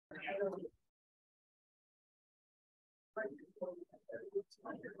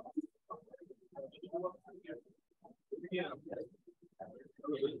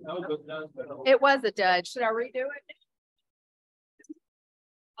It was a dud. Should I redo it?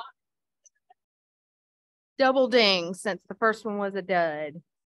 Double ding, since the first one was a dud.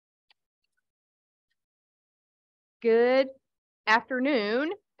 Good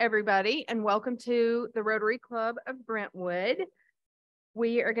afternoon, everybody, and welcome to the Rotary Club of Brentwood.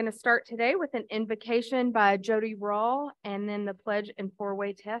 We are going to start today with an invocation by Jody Raw and then the pledge and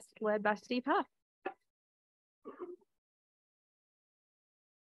four-way test led by Steve Huff.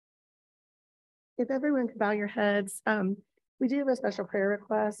 If everyone could bow your heads, we do have a special prayer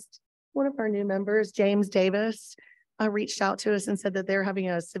request. One of our new members, James Davis, reached out to us and said that they're having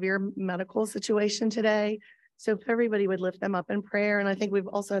a severe medical situation today. So if everybody would lift them up in prayer, and I think we've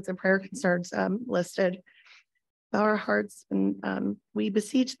also had some prayer concerns listed. Bow our hearts, and we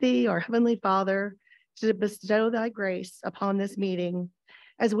beseech thee, our Heavenly Father, to bestow thy grace upon this meeting.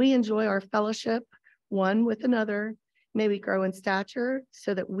 As we enjoy our fellowship one with another, may we grow in stature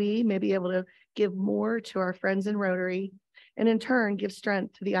so that we may be able to give more to our friends in Rotary, and in turn give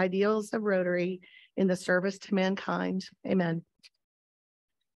strength to the ideals of Rotary in the service to mankind. Amen.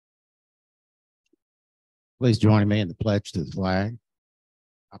 Please join me in the pledge to the flag.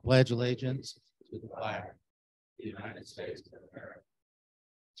 I pledge allegiance to the flag of the United States of America,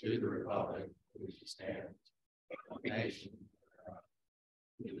 to the republic for which it stands, one nation,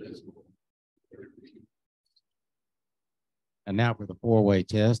 indivisible. And now for the four-way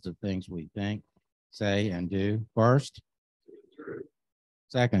test of things we think, say, and do. First,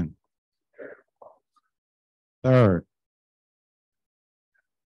 second, third,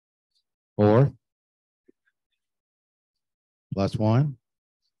 fourth, plus one.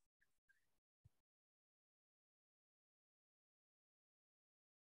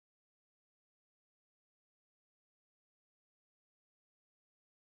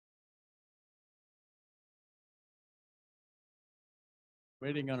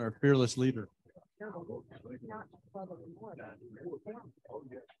 Waiting on our fearless leader.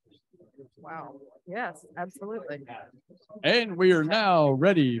 Wow. Yes, absolutely. And we are now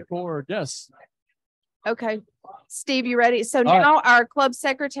ready for guests. Okay. Steve, you ready? So now our club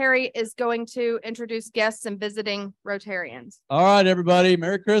secretary is going to introduce guests and visiting Rotarians. All right, everybody.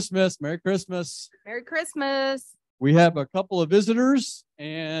 Merry Christmas. Merry Christmas. Merry Christmas. We have a couple of visitors,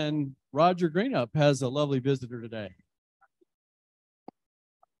 and Roger Greenup has a lovely visitor today.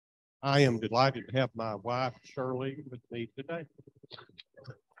 I am delighted to have my wife, Shirley, with me today.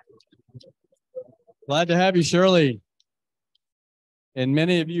 Glad to have you, Shirley. And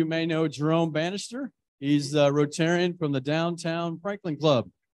many of you may know Jerome Bannister. He's a Rotarian from the Downtown Franklin Club.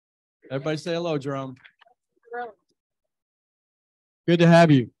 Everybody say hello, Jerome. Good to have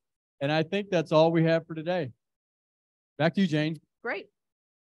you. And I think that's all we have for today. Back to you, Jane. Great.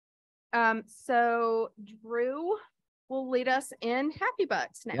 So Drew will lead us in Happy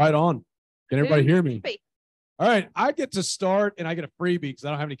Bucks now. Right on. Can everybody hear me? Happy. All right. I get to start and I get a freebie because I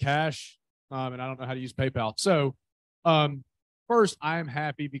don't have any cash and I don't know how to use PayPal. So first, I am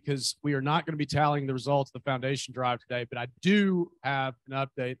happy because we are not going to be tallying the results of the foundation drive today, but I do have an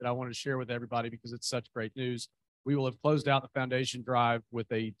update that I wanted to share with everybody because it's such great news. We will have closed out the foundation drive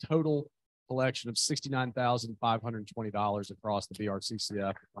with a total collection of $69,520 across the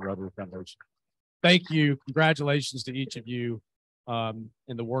BRCCF and Rotary Foundation. Thank you. Congratulations to each of you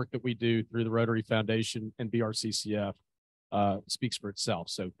in the work that we do through the Rotary Foundation and BRCCF speaks for itself.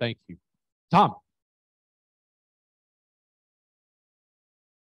 So thank you. Tom.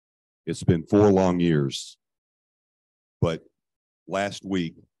 It's been 4 long years, but last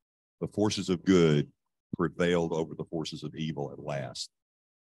week, the forces of good prevailed over the forces of evil at last.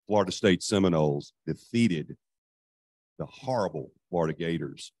 Florida State Seminoles defeated the horrible Florida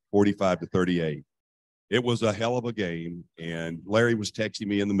Gators, 45-38. It was a hell of a game, and Larry was texting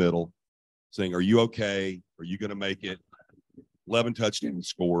me in the middle saying, "Are you okay? Are you going to make it?" 11 touchdowns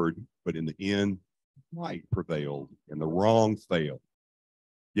scored, but in the end, right prevailed and the wrong failed.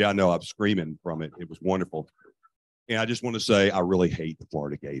 Yeah, I know. I'm screaming from it. It was wonderful. And I just want to say I really hate the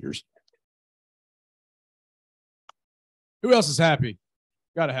Florida Gators. Who else is happy?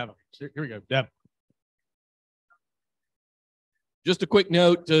 Got to have them. Here we go. Deb. Just a quick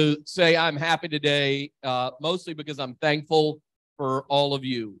note to say I'm happy today, mostly because I'm thankful for all of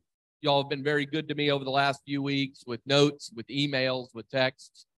you. Y'all have been very good to me over the last few weeks with notes, with emails, with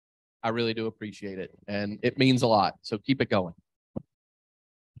texts. I really do appreciate it, and it means a lot. So keep it going.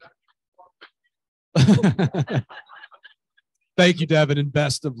 Thank you, Devin, and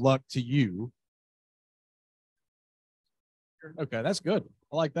best of luck to you. Okay, that's good.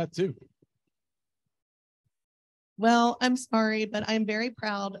 I like that too. Well, I'm sorry, but I'm very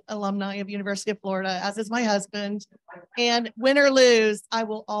proud alumni of University of Florida, as is my husband. And win or lose, I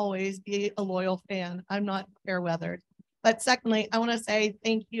will always be a loyal fan. I'm not fair weathered. But secondly, I want to say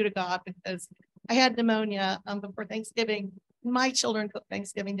thank you to God because I had pneumonia before Thanksgiving. My children cooked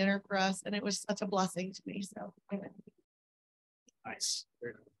Thanksgiving dinner for us, and it was such a blessing to me. So, Nice.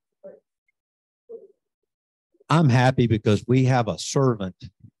 I'm happy because we have a servant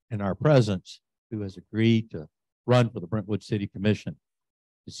in our presence who has agreed to run for the Brentwood City Commission.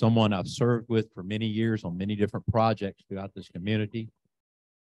 It's someone I've served with for many years on many different projects throughout this community.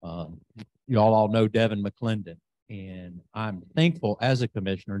 You all know Devin McClendon, and I'm thankful as a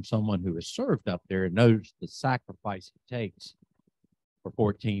commissioner and someone who has served up there and knows the sacrifice it takes for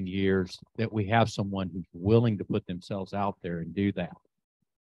 14 years that we have someone who's willing to put themselves out there and do that.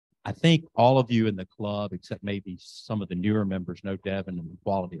 I think all of you in the club, except maybe some of the newer members, know Devin and the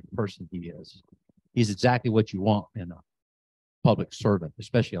quality of person he is. He's exactly what you want in a public servant,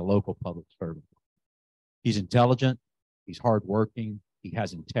 especially a local public servant. He's intelligent, he's hardworking, he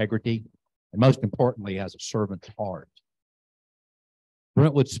has integrity, and most importantly, he has a servant's heart.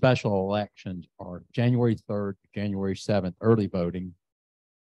 Brentwood special elections are January 3rd to January 7th, early voting.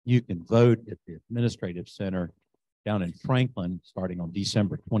 You can vote at the administrative center down in Franklin starting on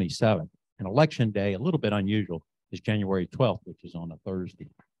December 27th. And election day, a little bit unusual, is January 12th, which is on a Thursday.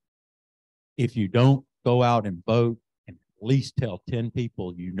 If you don't go out and vote and at least tell 10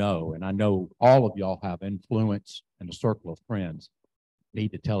 people you know, and I know all of y'all have influence and a circle of friends,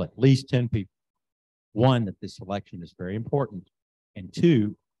 need to tell at least 10 people, one, that this election is very important, and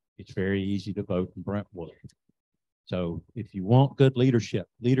two, it's very easy to vote in Brentwood. So if you want good leadership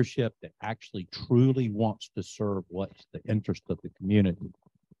that actually truly wants to serve what's the interest of the community,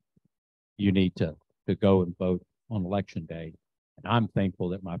 you need to go and vote on election day. And I'm thankful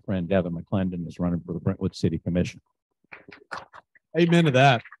that my friend Devin McClendon is running for the Brentwood City Commission. Amen to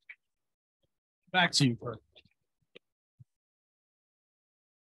that. Back to you, Kurt.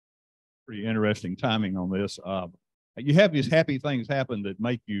 Pretty interesting timing on this. You have these happy things happen that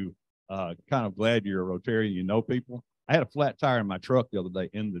make you kind of glad you're a Rotarian, you know people. I had a flat tire in my truck the other day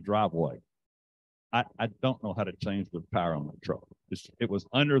in the driveway. I don't know how to change the power on the truck. It was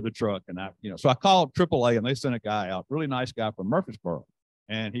under the truck, and so I called AAA, and they sent a guy out, really nice guy from Murfreesboro,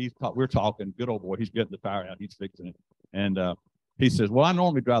 and we're talking, good old boy, he's getting the power out, he's fixing it, and he says, well, I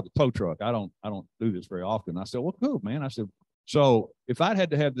normally drive the tow truck. I don't do this very often. I said, well, cool, man. I said, so if I'd had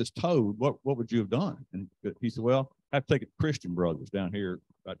to have this towed, what would you have done? And he said, well, I have to take it to Christian Brothers down here,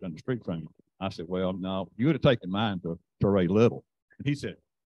 right down the street from you. I said, well, no, you would have taken mine to Ray Little. And he said,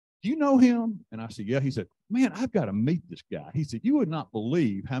 do you know him? And I said, yeah. He said, man, I've got to meet this guy. He said, you would not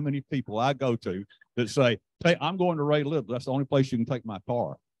believe how many people I go to that say, I'm going to Ray Little. That's the only place you can take my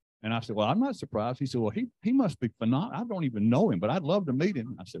car. And I said, well, I'm not surprised. He said, well, he must be phenomenal. I don't even know him, but I'd love to meet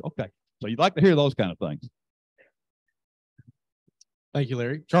him. I said, okay. So you'd like to hear those kind of things. Thank you,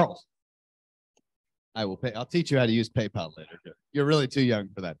 Larry. Charles. I'll teach you how to use PayPal later. You're really too young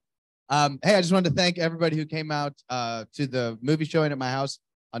for that. Hey, I just wanted to thank everybody who came out to the movie showing at my house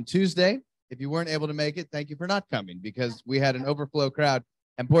on Tuesday. If you weren't able to make it, thank you for not coming because we had an overflow crowd,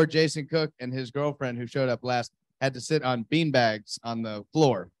 and poor Jason Cook and his girlfriend who showed up last had to sit on beanbags on the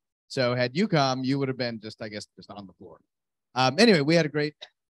floor. So had you come, you would have been just on the floor. Anyway, we had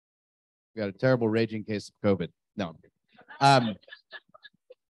a terrible raging case of COVID. No.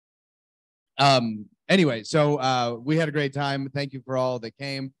 Anyway, so we had a great time. Thank you for all that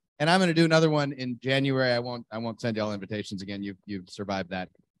came. And I'm going to do another one in January. I won't send y'all invitations again. You've survived that.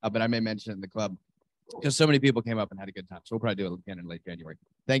 But I may mention it in the club because so many people came up and had a good time. So we'll probably do it again in late January.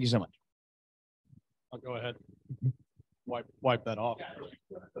 Thank you so much. I'll go ahead. Wipe that off.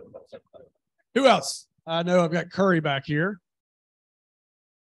 Who else? I know I've got Curry back here.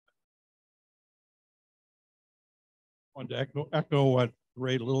 I want to echo what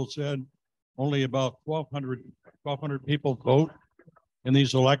Ray Little said. Only about 1,200 people vote in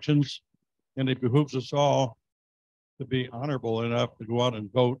these elections, and it behooves us all to be honorable enough to go out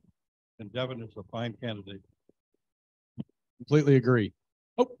and vote. And Devin is a fine candidate. Completely agree.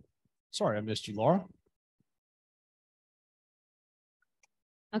 Oh, sorry, I missed you, Laura.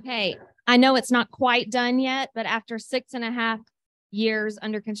 Okay, I know it's not quite done yet, but after 6.5 years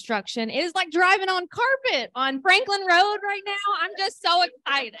under construction, it is like driving on carpet on Franklin Road right now. I'm just so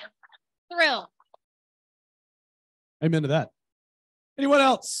excited. Thrilled. Amen to that. Anyone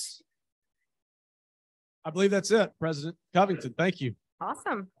else? I believe that's it. President Covington, thank you.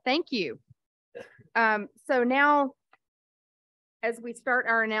 Awesome. Thank you. So now as we start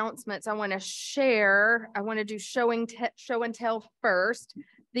our announcements, I want to do show and tell first.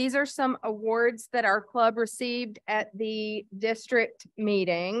 These are some awards that our club received at the district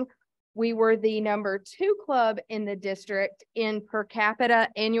meeting. We were the #2 club in the district in per capita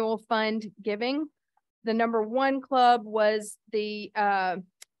annual fund giving. The #1 club was the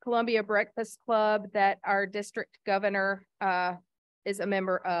Columbia Breakfast Club that our district governor is a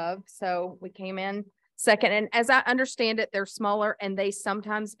member of. So we came in second. And as I understand it, they're smaller and they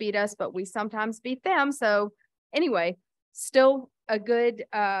sometimes beat us, but we sometimes beat them. So anyway, still a good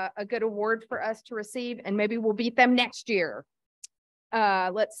award for us to receive, and maybe we'll beat them next year.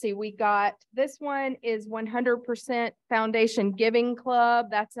 Let's see, we got, this one is 100% Foundation Giving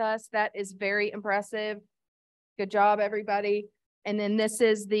Club. That's us. That is very impressive. Good job, everybody. And then this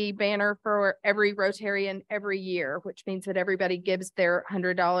is the banner for every Rotarian every year, which means that everybody gives their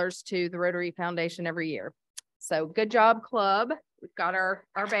 $100 to the Rotary Foundation every year. So good job, club. We've got our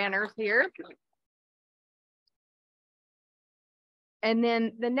banners here. And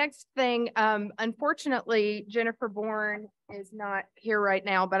then the next thing, unfortunately, Jennifer Bourne is not here right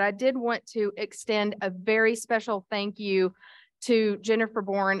now, but I did want to extend a very special thank you to Jennifer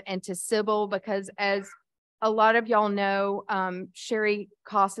Bourne and to Sybil, because as a lot of y'all know, Sherry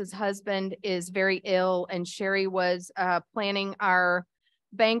Koss's husband is very ill, and Sherry was planning our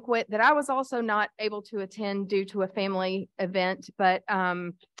banquet that I was also not able to attend due to a family event, but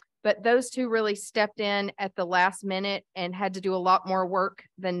those two really stepped in at the last minute and had to do a lot more work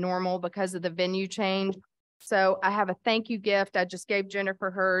than normal because of the venue change. So I have a thank you gift. I just gave Jennifer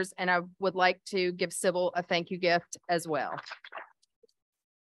hers, and I would like to give Sybil a thank you gift as well.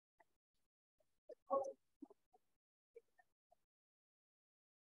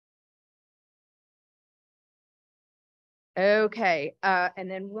 Okay, and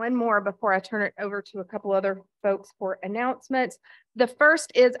then one more before I turn it over to a couple other folks for announcements. The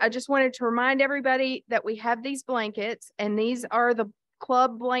first is, I just wanted to remind everybody that we have these blankets, and these are the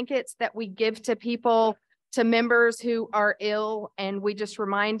club blankets that we give to people, to members who are ill, and we just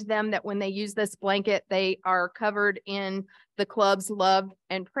remind them that when they use this blanket, they are covered in the club's love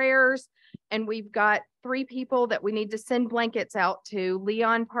and prayers. And we've got 3 people that we need to send blankets out to: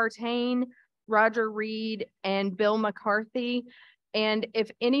 Leon Partain, Roger Reed, and Bill McCarthy. And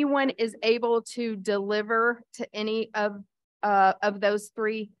if anyone is able to deliver to any of those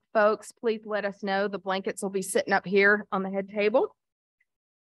 3 folks, please let us know. The blankets will be sitting up here on the head table.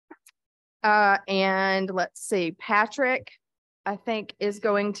 And let's see, Patrick, I think, is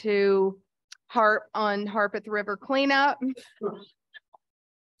going to harp on Harpeth River cleanup.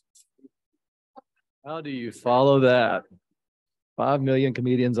 How do you follow that? 5 million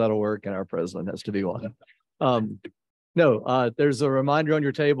comedians out of work, and our president has to be one. There's a reminder on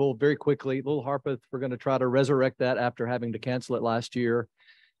your table very quickly. Little Harpeth, we're going to try to resurrect that after having to cancel it last year.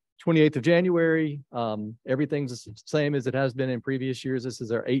 28th of January. Everything's the same as it has been in previous years. This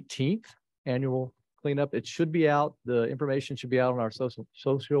is our 18th annual cleanup. It should be out. The information should be out on our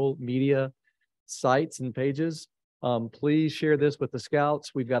social media sites and pages. Please share this with the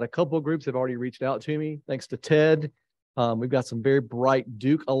scouts. We've got a couple of groups that have already reached out to me. Thanks to Ted. We've got some very bright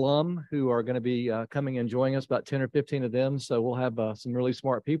Duke alum who are going to be coming and joining us, about 10 or 15 of them. So we'll have some really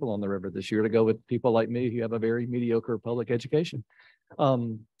smart people on the river this year to go with people like me who have a very mediocre public education.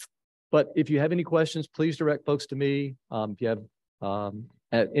 But if you have any questions, please direct folks to me. If you have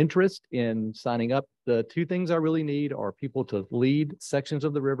interest in signing up, the 2 things I really need are people to lead sections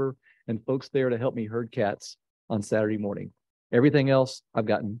of the river and folks there to help me herd cats on Saturday morning. Everything else I've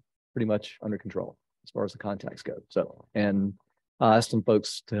gotten pretty much under control as far as the contacts go. So, and I asked some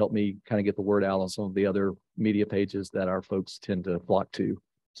folks to help me kind of get the word out on some of the other media pages that our folks tend to flock to.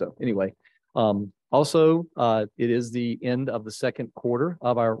 So anyway, also, it is the end of the 2nd quarter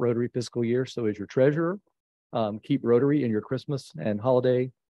of our Rotary fiscal year. So as your treasurer, keep Rotary in your Christmas and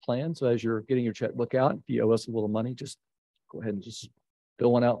holiday plan. So as you're getting your checkbook out, if you owe us a little money, just go ahead and just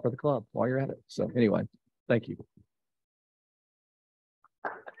fill one out for the club while you're at it. So anyway, thank you.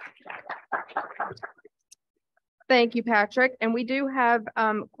 Thank you, Patrick. And we do have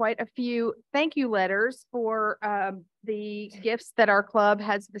quite a few thank you letters for the gifts that our club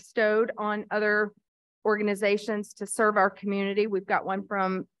has bestowed on other organizations to serve our community. We've got one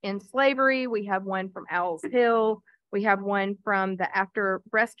from End Slavery. We have one from Owls Hill. We have one from the After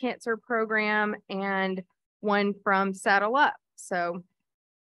Breast Cancer Program, and one from Saddle Up. So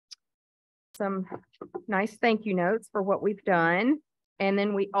some nice thank you notes for what we've done. And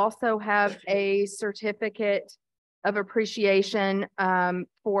then we also have a certificate of appreciation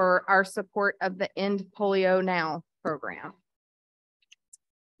for our support of the End Polio Now program.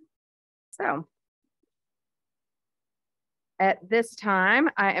 So, At this time,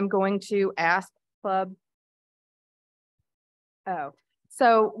 I am going to ask Club. Oh,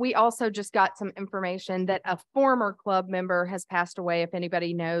 so we also just got some information that a former club member has passed away. If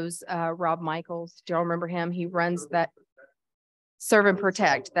anybody knows Rob Michaels, do y'all remember him? He runs that Serve and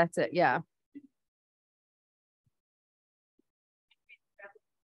Protect. That's it. Yeah.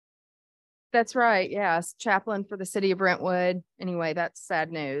 That's right. Yes. Chaplain for the city of Brentwood. Anyway, that's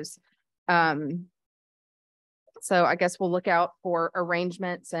sad news. So I guess we'll look out for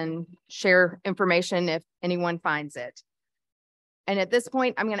arrangements and share information if anyone finds it. And at this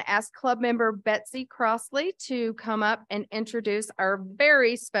point, I'm going to ask club member Betsy Crossley to come up and introduce our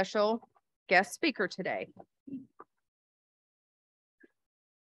very special guest speaker today.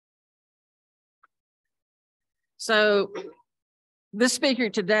 So this speaker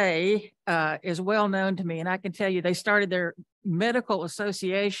today is well known to me, and I can tell you they started their medical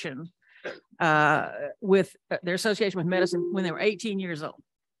association with their association with medicine when they were 18 years old.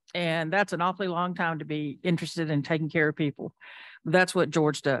 And that's an awfully long time to be interested in taking care of people. That's what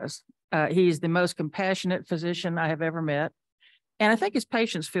George does. He's the most compassionate physician I have ever met. And I think his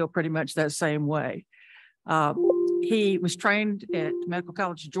patients feel pretty much that same way. He was trained at Medical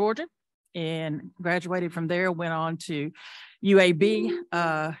College of Georgia and graduated from there, went on to UAB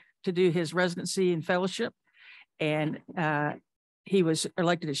to do his residency and fellowship. And he was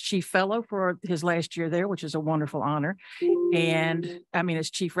elected as chief fellow for his last year there, which is a wonderful honor. And I mean, as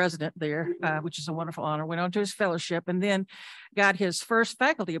chief resident there, which is a wonderful honor, went on to his fellowship and then got his first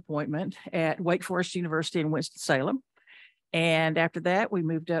faculty appointment at Wake Forest University in Winston-Salem. And after that, we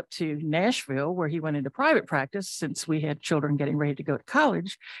moved up to Nashville, where he went into private practice since we had children getting ready to go to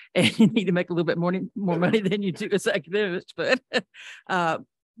college and you need to make a little bit more money than you do as academics. But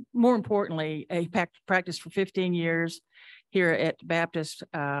more importantly, he practiced for 15 years here at Baptist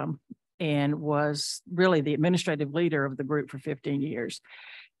and was really the administrative leader of the group for 15 years.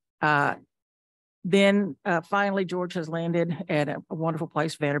 Then finally, George has landed at a wonderful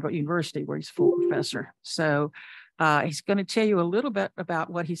place, Vanderbilt University, where he's a full professor. So he's going to tell you a little bit about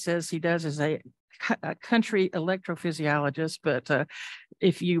what he says he does as a country electrophysiologist. But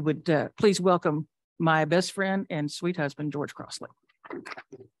if you would please welcome my best friend and sweet husband, George Crossley.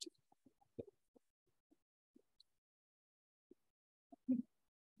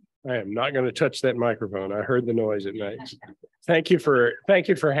 I am not going to touch that microphone. I heard the noise it makes. Thank you for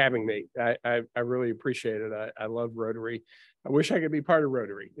having me. I really appreciate it. I love Rotary. I wish I could be part of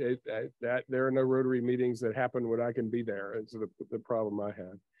Rotary. There are no Rotary meetings that happen when I can be there. It's the problem I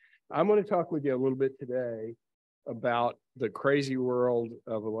have. I'm going to talk with you a little bit today about the crazy world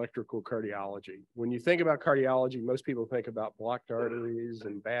of electrical cardiology. When you think about cardiology, most people think about blocked arteries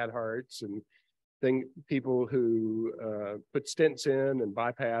and bad hearts and people who put stents in and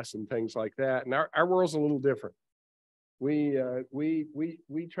bypass and things like that. And our world's a little different. We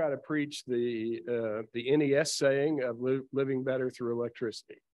try to preach the NES saying of living better through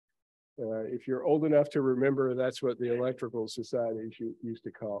electricity. If you're old enough to remember, that's what the Electrical Society used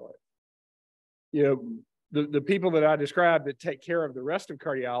to call it. You know, the people that I described that take care of the rest of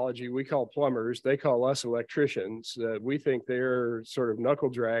cardiology, we call plumbers. They call us electricians. We think they're sort of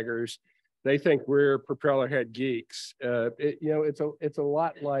knuckle draggers. They think we're propeller head geeks. It's a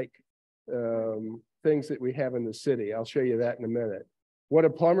lot like things that we have in the city. I'll show you that in a minute. What do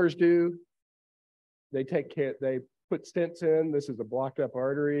plumbers do? They take care. They put stents in. This is a blocked up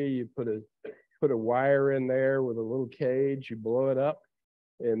artery. You put a wire in there with a little cage. You blow it up,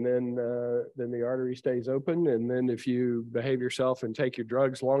 and then the artery stays open. And then if you behave yourself and take your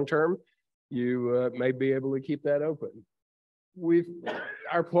drugs long term, you may be able to keep that open.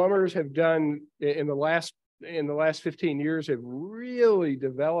 Our plumbers have done in the last 15 years have really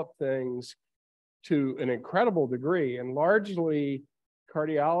developed things to an incredible degree, and largely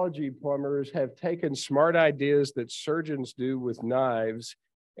cardiology plumbers have taken smart ideas that surgeons do with knives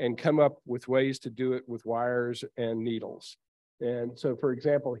and come up with ways to do it with wires and needles. And so, for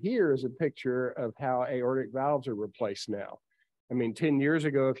example, here is a picture of how aortic valves are replaced now. I mean, 10 years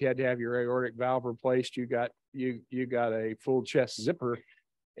ago, if you had to have your aortic valve replaced, you got a full chest zipper,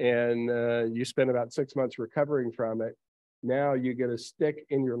 and you spent about 6 months recovering from it. Now you get a stick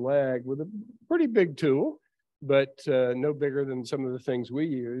in your leg with a pretty big tool, but no bigger than some of the things we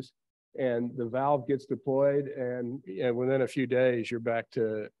use. And the valve gets deployed, and within a few days, you're back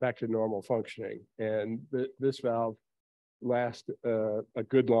to normal functioning. And this valve lasts a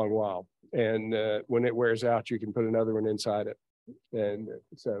good long while. And when it wears out, you can put another one inside it. And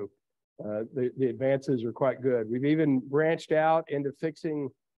so the advances are quite good. We've even branched out into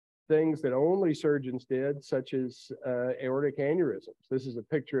fixing things that only surgeons did, such as aortic aneurysms. This is a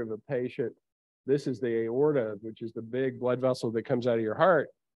picture of a patient This is the aorta, which is the big blood vessel that comes out of your heart.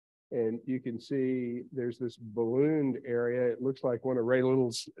 And you can see there's this ballooned area. It looks like one of Ray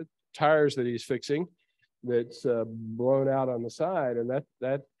Little's tires that he's fixing that's blown out on the side. And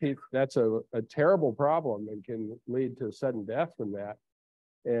that's a terrible problem and can lead to sudden death from that.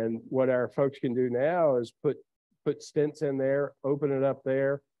 And what our folks can do now is put stents in there, open it up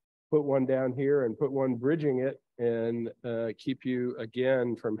there, put one down here and put one bridging it, and keep you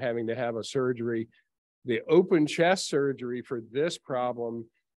again from having to have a surgery. The open chest surgery for this problem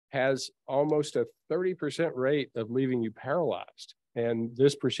has almost a 30% rate of leaving you paralyzed. And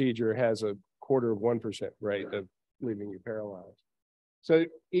this procedure has a 0.25% rate of leaving you paralyzed. So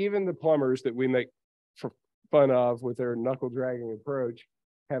even the plumbers that we make fun of with their knuckle dragging approach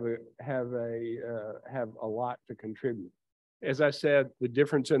have a lot to contribute. As I said, the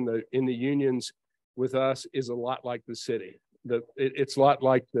difference in the unions with us is a lot like the city. It's a lot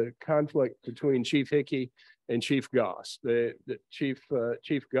like the conflict between Chief Hickey and Chief Goss. The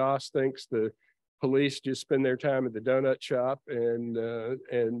Chief Goss thinks the police just spend their time at the donut shop,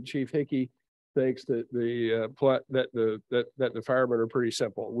 and Chief Hickey thinks that the firemen are pretty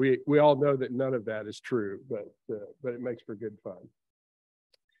simple. We all know that none of that is true, but it makes for good fun.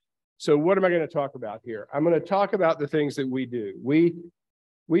 So what am I going to talk about here? I'm going to talk about the things that we do.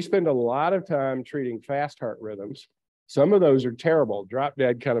 We spend a lot of time treating fast heart rhythms. Some of those are terrible, drop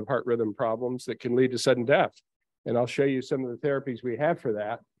dead kind of heart rhythm problems that can lead to sudden death. And I'll show you some of the therapies we have for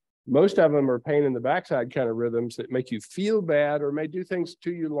that. Most of them are pain in the backside kind of rhythms that make you feel bad or may do things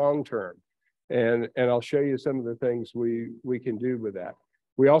to you long-term. And I'll show you some of the things we can do with that.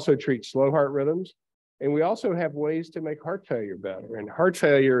 We also treat slow heart rhythms, and we also have ways to make heart failure better. And heart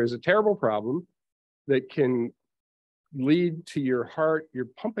failure is a terrible problem that can lead to your heart, your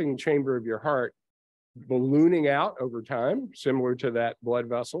pumping chamber of your heart, ballooning out over time, similar to that blood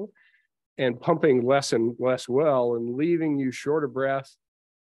vessel, and pumping less and less well and leaving you short of breath,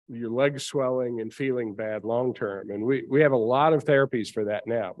 your legs swelling and feeling bad long-term. And we have a lot of therapies for that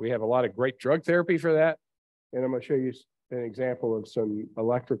now. We have a lot of great drug therapy for that. And I'm going to show you an example of some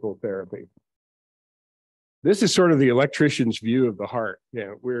electrical therapy. This is sort of the electrician's view of the heart.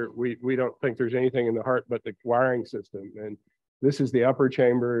 You know, we don't think there's anything in the heart but the wiring system. And this is the upper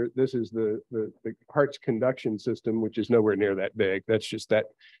chamber. This is the heart's conduction system, which is nowhere near that big. That's just that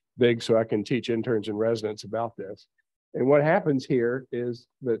big so I can teach interns and residents about this. And what happens here is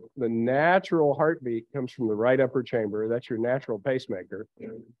that the natural heartbeat comes from the right upper chamber. That's your natural pacemaker.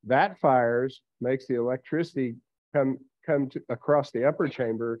 That fires, makes the electricity come across the upper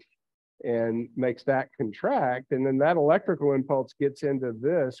chamber and makes that contract. And then that electrical impulse gets into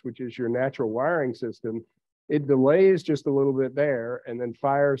this, which is your natural wiring system. It delays just a little bit there and then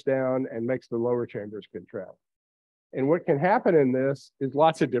fires down and makes the lower chambers contract. And what can happen in this is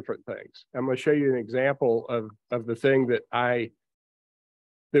lots of different things. I'm going to show you an example of the thing that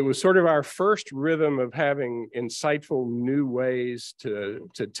was sort of our first rhythm of having insightful new ways to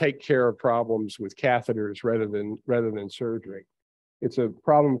take care of problems with catheters rather than surgery. It's a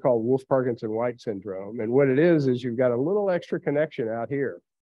problem called Wolff-Parkinson-White syndrome. And what it is you've got a little extra connection out here.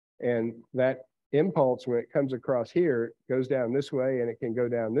 And that impulse, when it comes across here, goes down this way and it can go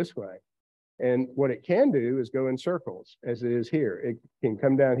down this way. And what it can do is go in circles, as it is here. It can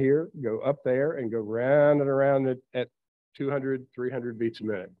come down here, go up there, and go round and around at 200, 300 beats a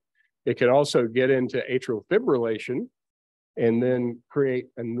minute. It can also get into atrial fibrillation and then create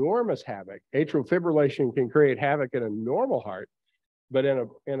enormous havoc. Atrial fibrillation can create havoc in a normal heart, but in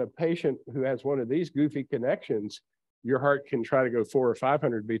a patient who has one of these goofy connections, your heart can try to go 400 or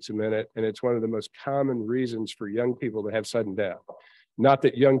 500 beats a minute, and it's one of the most common reasons for young people to have sudden death. Not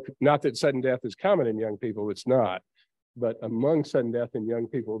that sudden death is common in young people, it's not, but among sudden death in young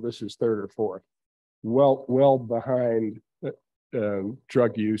people, this is third or fourth, well behind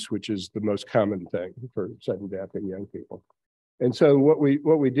drug use, which is the most common thing for sudden death in young people. And so what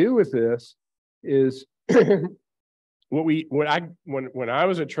we do with this is when I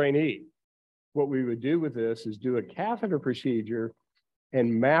was a trainee, what we would do with this is do a catheter procedure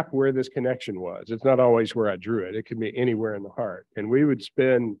and map where this connection was. It's not always where I drew it. It could be anywhere in the heart. And we would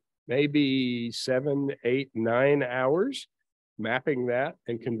spend maybe 7, 8, 9 hours mapping that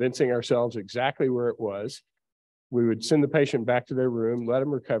and convincing ourselves exactly where it was. We would send the patient back to their room, let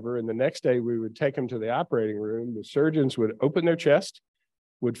them recover. And the next day we would take them to the operating room. The surgeons would open their chest,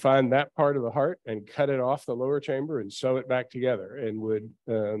 would find that part of the heart and cut it off the lower chamber and sew it back together and would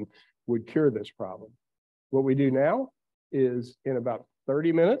cure this problem. What we do now is in about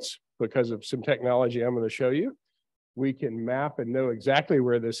 30 minutes, because of some technology I'm going to show you, we can map and know exactly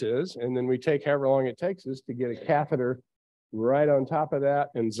where this is. And then we take however long it takes us to get a catheter right on top of that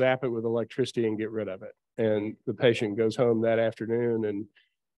and zap it with electricity and get rid of it. And the patient goes home that afternoon, and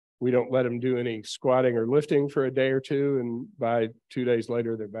we don't let them do any squatting or lifting for a day or two. And by 2 days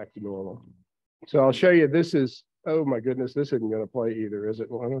later, they're back to normal. So I'll show you, this is, oh my goodness, this isn't going to play either, is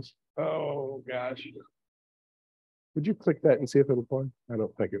it, Linus? Oh gosh. Would you click that and see if it'll play? I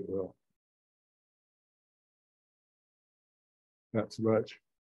don't think it will. Not so much.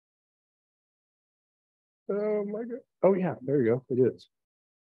 Oh my God. Oh yeah, there you go. It is.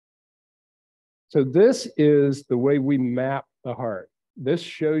 So this is the way we map the heart. This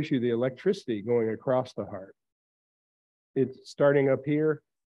shows you the electricity going across the heart. It's starting up here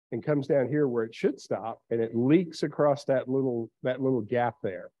and comes down here where it should stop, and it leaks across that little gap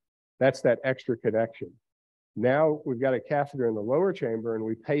there. That's that extra connection. Now we've got a catheter in the lower chamber, and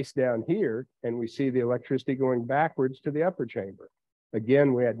we pace down here, and we see the electricity going backwards to the upper chamber.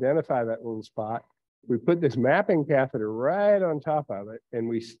 Again, we identify that little spot. We put this mapping catheter right on top of it, and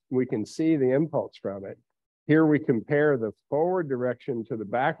we can see the impulse from it. Here we compare the forward direction to the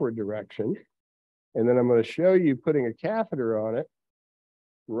backward direction. And then I'm going to show you putting a catheter on it,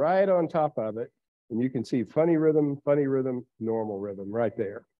 right on top of it. And you can see funny rhythm, normal rhythm right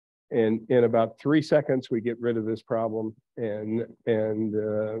there. And in about 3 seconds, we get rid of this problem and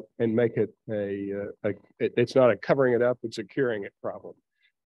make it it's not a covering it up, it's a curing it problem.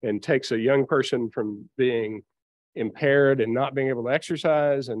 And takes a young person from being impaired and not being able to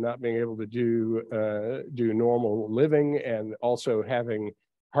exercise and not being able to do normal living, and also having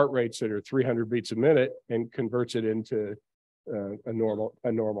heart rates that are 300 beats a minute, and converts it into a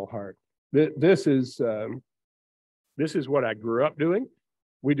normal heart. This is what I grew up doing.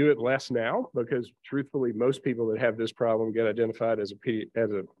 We do it less now because, truthfully, most people that have this problem get identified in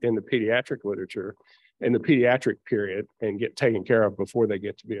the pediatric literature, in the pediatric period, and get taken care of before they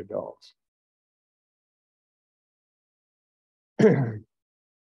get to be adults.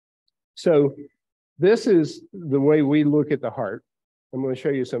 So this is the way we look at the heart. I'm going to show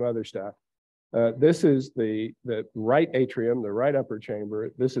you some other stuff. This is the right atrium, the right upper chamber.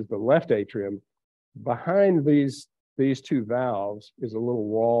 This is the left atrium. Behind these two valves is a little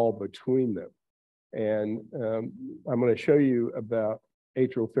wall between them. And I'm going to show you about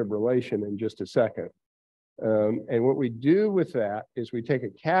atrial fibrillation in just a second. And what we do with that is we take a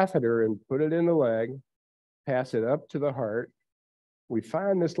catheter and put it in the leg, pass it up to the heart. We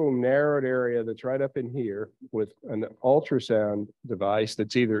find this little narrowed area that's right up in here with an ultrasound device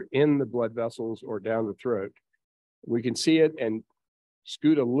that's either in the blood vessels or down the throat. We can see it and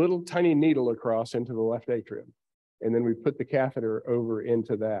scoot a little tiny needle across into the left atrium. And then we put the catheter over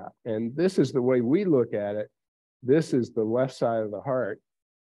into that. And this is the way we look at it. This is the left side of the heart.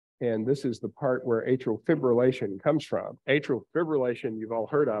 And this is the part where atrial fibrillation comes from. Atrial fibrillation, you've all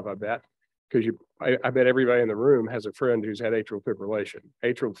heard of, I bet, because I bet everybody in the room has a friend who's had atrial fibrillation.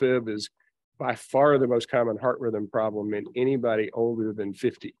 Atrial fib is by far the most common heart rhythm problem in anybody older than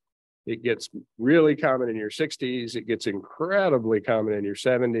 50. It gets really common in your 60s. It gets incredibly common in your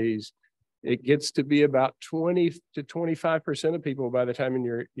 70s. It gets to be about 20 to 25% of people by the time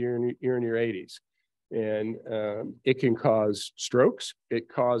you're in your 80s. And it can cause strokes. It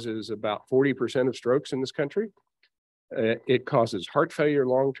causes about 40% of strokes in this country. It causes heart failure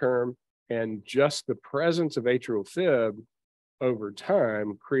long-term. And just the presence of atrial fib over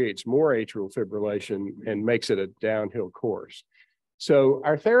time creates more atrial fibrillation and makes it a downhill course. So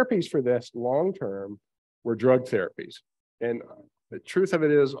our therapies for this long-term were drug therapies. And the truth of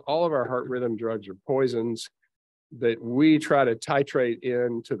it is all of our heart rhythm drugs are poisons that we try to titrate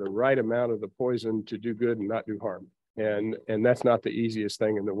into the right amount of the poison to do good and not do harm. And that's not the easiest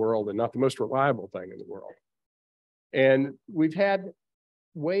thing in the world and not the most reliable thing in the world. And we've had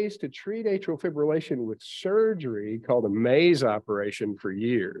ways to treat atrial fibrillation with surgery called a maze operation for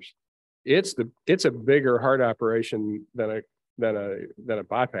years. It's a bigger heart operation than a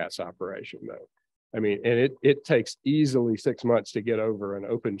bypass operation, though. I mean, and it takes easily 6 months to get over an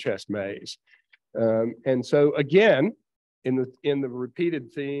open chest maze. And so again, in the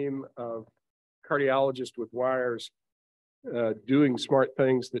repeated theme of cardiologists with wires doing smart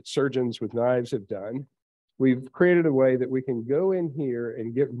things that surgeons with knives have done, we've created a way that we can go in here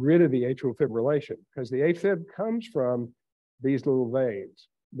and get rid of the atrial fibrillation, because the AFib comes from these little veins.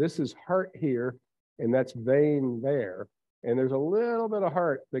 This is heart here, and that's vein there. And there's a little bit of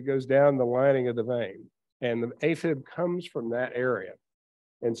heart that goes down the lining of the vein. And the AFib comes from that area.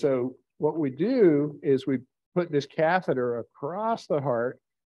 And so what we do is we put this catheter across the heart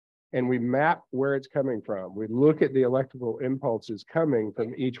and we map where it's coming from. We look at the electrical impulses coming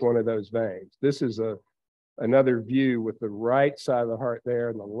from each one of those veins. This is another view with the right side of the heart there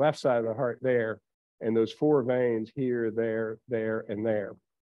and the left side of the heart there. and those 4 veins here, there, there, and there.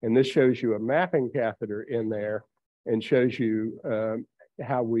 And this shows you a mapping catheter in there and shows you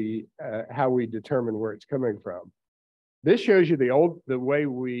how we determine where it's coming from. This shows you the way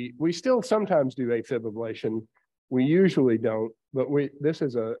we still sometimes do AFib ablation. We usually don't, but this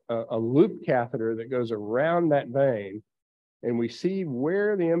is a loop catheter that goes around that vein, and we see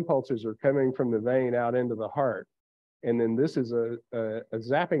where the impulses are coming from the vein out into the heart. And then this is a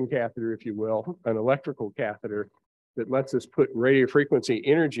zapping catheter, if you will, an electrical catheter that lets us put radiofrequency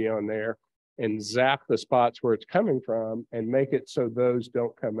energy on there and zap the spots where it's coming from and make it so those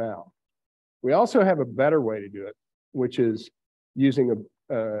don't come out. We also have a better way to do it, which is using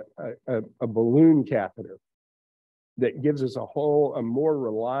a balloon catheter that gives us a more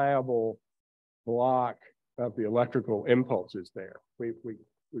reliable block of the electrical impulses there. We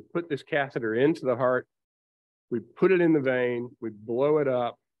put this catheter into the heart, we put it in the vein, we blow it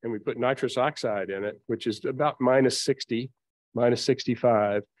up, and we put nitrous oxide in it, which is about -60,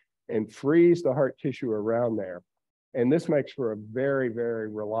 -65, and freeze the heart tissue around there. And this makes for a very, very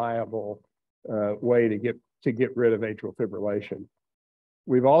reliable way to get rid of atrial fibrillation.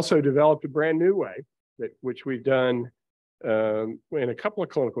 We've also developed a brand new way which we've done in a couple of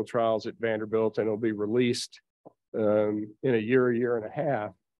clinical trials at Vanderbilt, and it'll be released in a year and a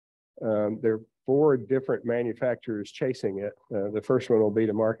half. There are 4 different manufacturers chasing it. The first one will be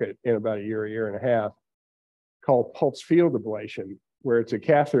to market in about a year and a half, called pulse field ablation, where it's a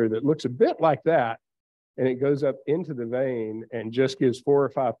catheter that looks a bit like that, and it goes up into the vein and just gives 4 or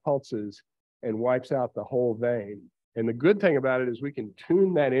 5 pulses and wipes out the whole vein. And the good thing about it is we can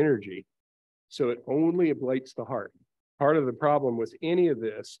tune that energy so it only ablates the heart. Part of the problem with any of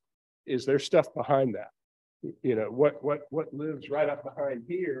this is there's stuff behind that. You know, what lives right up behind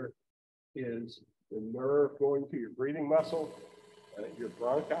here is the nerve going to your breathing muscle, your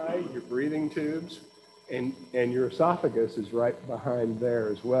bronchi, your breathing tubes, and your esophagus is right behind there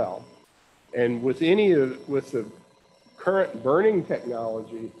as well. And with the current burning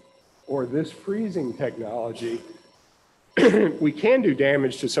technology or this freezing technology, we can do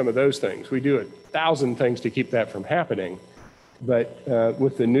damage to some of those things. We do 1,000 things to keep that from happening. But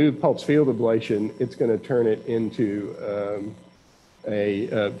with the new pulse field ablation, it's going to turn it into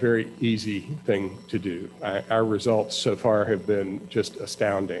a very easy thing to do. Our results so far have been just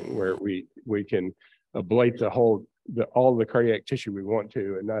astounding, where we can ablate all the cardiac tissue we want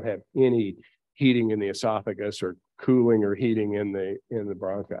to and not have any heating in the esophagus or cooling or heating in the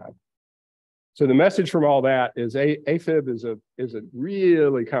bronchi. So the message from all that is AFib is a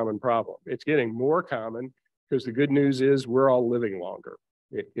really common problem. It's getting more common because the good news is we're all living longer.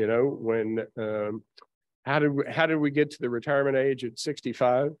 You know, how did we get to the retirement age at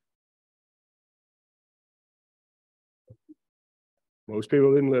 65? Most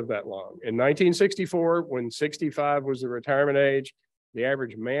people didn't live that long. In 1964, when 65 was the retirement age, the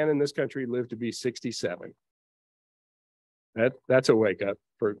average man in this country lived to be 67. That's a wake up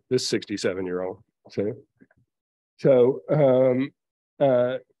for this 67-year-old. So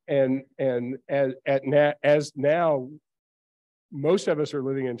as now, most of us are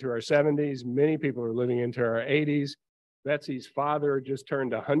living into our 70s. Many people are living into our 80s. Betsy's father just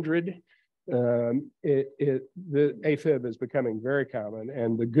turned 100. The AFib is becoming very common,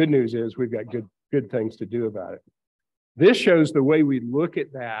 and the good news is we've got good things to do about it. This shows the way we look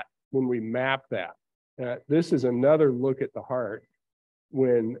at that when we map that. This is another look at the heart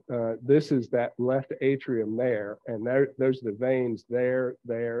when this is that left atrium there, and those are the veins there,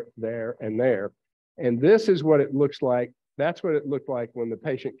 there, there, and there. And this is what it looks like. That's what it looked like when the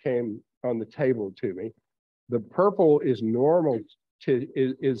patient came on the table to me. The purple is normal,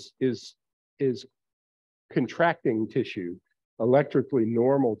 is contracting tissue, electrically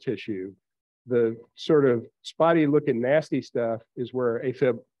normal tissue. The sort of spotty looking nasty stuff is where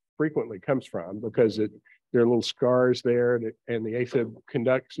AFib frequently comes from, because there are little scars there, and the AFib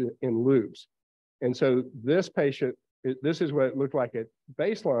conducts in loops. And so this patient, this is what it looked like at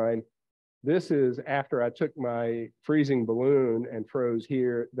baseline. This is after I took my freezing balloon and froze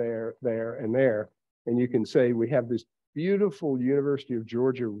here, there, there, and there. And you can say we have this beautiful University of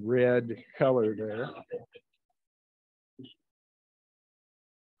Georgia red color there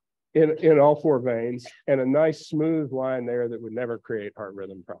in all 4 veins, and a nice smooth line there that would never create heart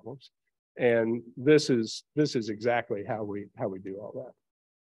rhythm problems. And this is exactly how we do all that.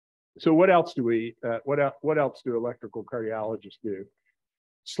 So what else do what else do electrical cardiologists do?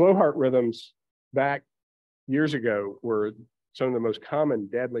 Slow heart rhythms back years ago were some of the most common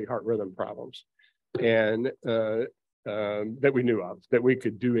deadly heart rhythm problems, and that we knew of, that we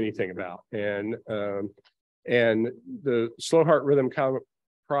could do anything about. And the slow heart rhythm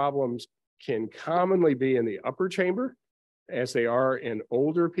problems can commonly be in the upper chamber, as they are in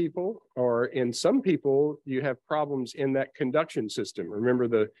older people, or in some people, you have problems in that conduction system. Remember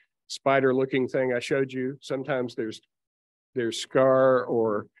the spider looking thing I showed you? Sometimes there's scar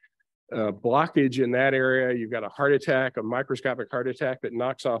or blockage in that area. You've got a heart attack, a microscopic heart attack that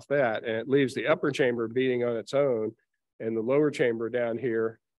knocks off that, and it leaves the upper chamber beating on its own and the lower chamber down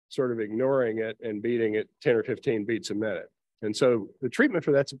here sort of ignoring it and beating it 10 or 15 beats a minute. And so the treatment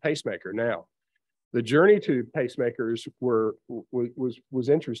for that's a pacemaker. Now, the journey to pacemakers was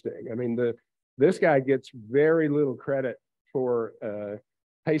interesting. I mean, this guy gets very little credit for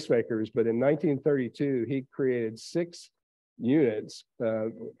pacemakers, but in 1932, he created 6 units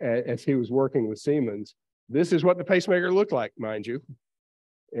as he was working with Siemens. This is what the pacemaker looked like, mind you.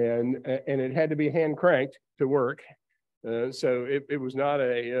 And it had to be hand cranked to work. So it was not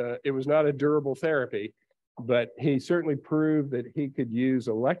a durable therapy, but he certainly proved that he could use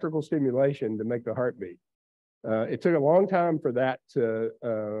electrical stimulation to make the heart beat. It took a long time for that to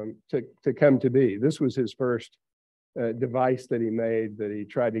come to be. This was his first device that he made that he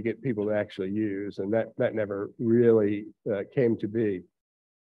tried to get people to actually use, and that never really came to be.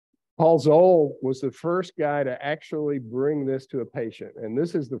 Paul Zoll was the first guy to actually bring this to a patient, and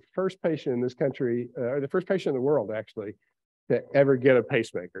this is the first patient in this country, or the first patient in the world actually, to ever get a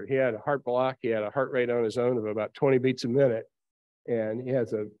pacemaker. He had a heart block, he had a heart rate on his own of about 20 beats a minute, and he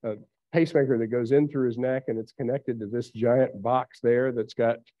has a pacemaker that goes in through his neck, and it's connected to this giant box there that's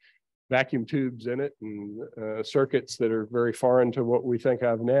got vacuum tubes in it and circuits that are very foreign to what we think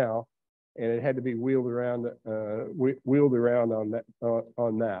of now, and it had to be wheeled around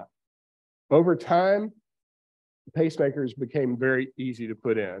on that. Over time, pacemakers became very easy to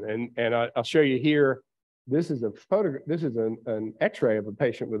put in, and I'll show you here. This is a photo. This is an X-ray of a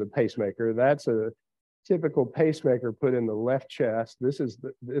patient with a pacemaker. That's a typical pacemaker put in the left chest. This is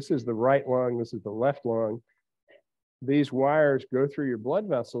the right lung. This is the left lung. These wires go through your blood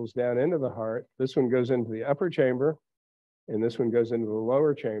vessels down into the heart. This one goes into the upper chamber, and this one goes into the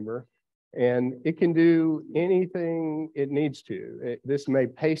lower chamber. And it can do anything it needs to. This may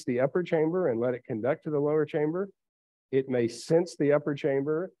pace the upper chamber and let it conduct to the lower chamber. It may sense the upper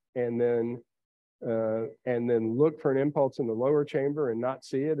chamber and then look for an impulse in the lower chamber and not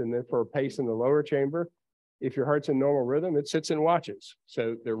see it, and then for a pace in the lower chamber. If your heart's in normal rhythm, it sits and watches.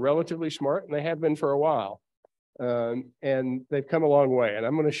 So they're relatively smart, and they have been for a while. And they've come a long way. And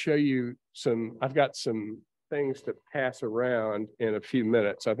I'm going to show you I've got some things to pass around in a few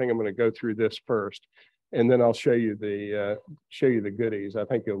minutes. I think I'm going to go through this first, and then I'll show you the goodies. I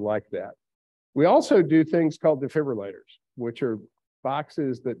think you'll like that. We also do things called defibrillators, which are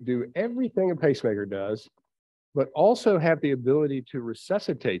boxes that do everything a pacemaker does, but also have the ability to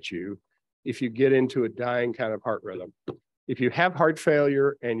resuscitate you if you get into a dying kind of heart rhythm. If you have heart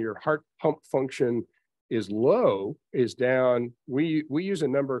failure and your heart pump function is low, is down, we use a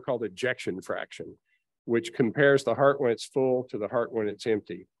number called ejection fraction, which compares the heart when it's full to the heart when it's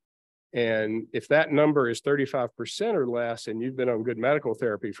empty. And if that number is 35% or less, and you've been on good medical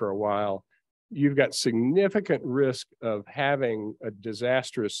therapy for a while, you've got significant risk of having a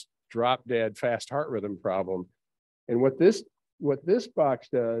disastrous drop dead fast heart rhythm problem. And what this box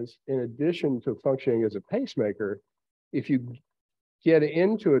does, in addition to functioning as a pacemaker, if you get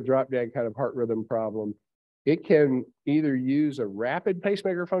into a drop dead kind of heart rhythm problem, it can either use a rapid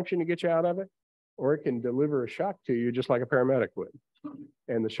pacemaker function to get you out of it, or it can deliver a shock to you just like a paramedic would.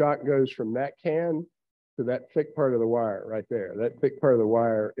 And the shock goes from that can to that thick part of the wire right there. That thick part of the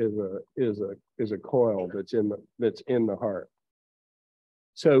wire is a coil that's in the heart.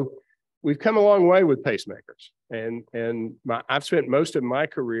 So we've come a long way with pacemakers, and I've spent most of my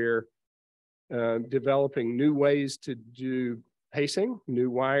career developing new ways to do pacing, new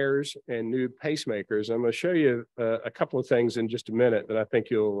wires, and new pacemakers. I'm going to show you a couple of things in just a minute that I think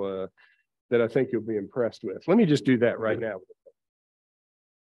you'll be impressed with. Let me just do that right now.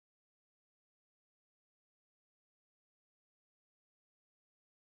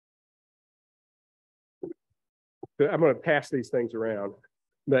 I'm going to pass these things around,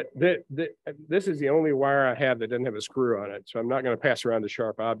 but this is the only wire I have that doesn't have a screw on it. So I'm not going to pass around the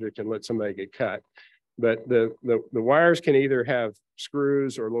sharp object and let somebody get cut. But the wires can either have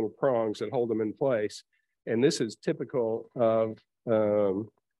screws or little prongs that hold them in place. And this is typical of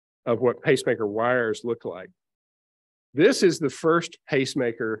what pacemaker wires look like. This is the first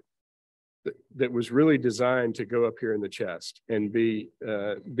pacemaker that was really designed to go up here in the chest and be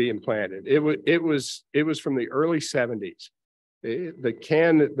implanted. It was from the early 70s.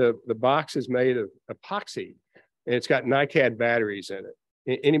 The box is made of epoxy, and it's got NiCad batteries in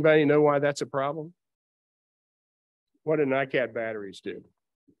it. Anybody know why that's a problem? What do NiCad batteries do?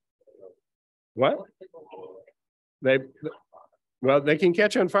 What? Well, they can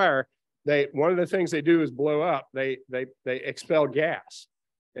catch on fire. One of the things they do is blow up. They expel gas.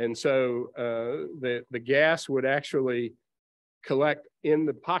 And so the gas would actually collect in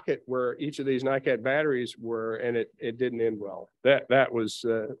the pocket where each of these NiCad batteries were, and it didn't end well. That was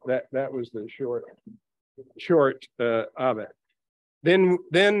the short of it.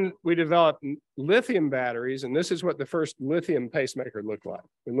 Then we developed lithium batteries, and this is what the first lithium pacemaker looked like.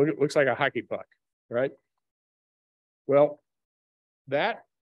 It looks like a hockey puck, right? Well, that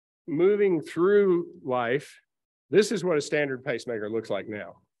moving through life, this is what a standard pacemaker looks like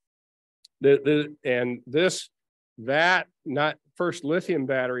now. That first lithium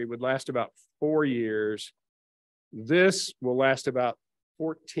battery would last about 4 years. This will last about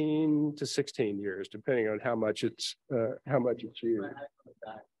 14 to 16 years, depending on how much it's used.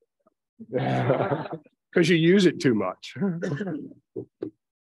 Because you use it too much.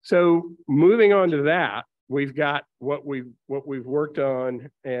 So moving on to that, we've got what we've worked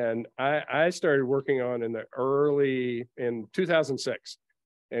on, and I started working on in 2006,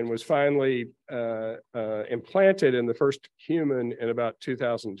 and was finally implanted in the first human in about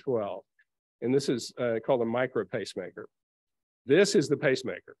 2012. And this is called a micro pacemaker. This is the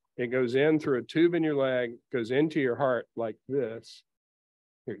pacemaker. It goes in through a tube in your leg, goes into your heart like this.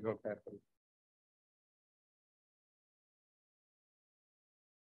 Here you go, Captain.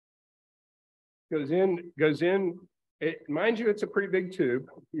 Goes in. Mind you, it's a pretty big tube.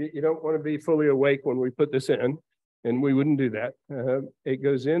 You don't want to be fully awake when we put this in, and we wouldn't do that. It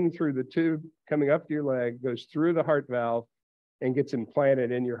goes in through the tube coming up to your leg, goes through the heart valve, and gets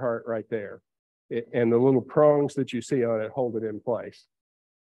implanted in your heart right there. And the little prongs that you see on it hold it in place.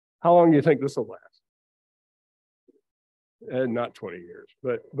 How long do you think this will last? Not 20 years,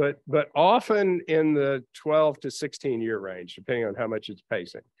 but often in the 12 to 16 year range, depending on how much it's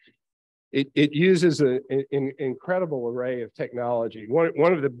pacing. It uses an incredible array of technology.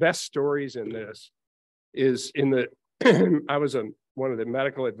 One of the best stories in this is I was one of the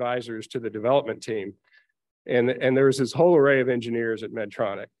medical advisors to the development team. And there was this whole array of engineers at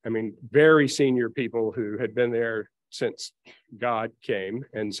Medtronic. I mean, very senior people who had been there since God came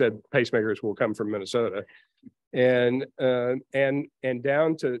and said pacemakers will come from Minnesota, and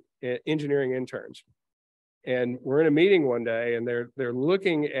down to engineering interns. And we're in a meeting one day, and they're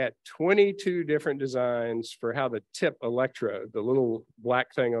looking at 22 different designs for how the tip electrode, the little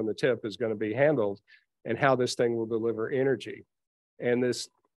black thing on the tip, is going to be handled, and how this thing will deliver energy. And this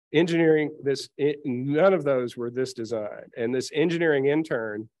engineering, none of those were this design. And this engineering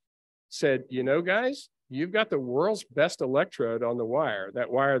intern said, you know, guys, you've got the world's best electrode on the wire.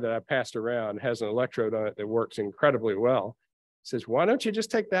 That wire that I passed around has an electrode on it that works incredibly well. He says, why don't you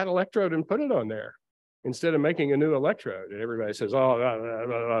just take that electrode and put it on there instead of making a new electrode? And everybody says, oh, blah, blah,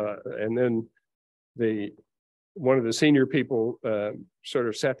 blah, blah. And then one of the senior people sort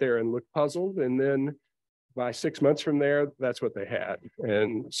of sat there and looked puzzled. And then by 6 months from there, that's what they had.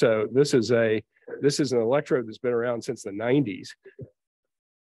 And so this is an electrode that's been around since the 90s.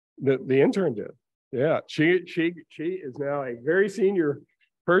 The intern did. Yeah, she is now a very senior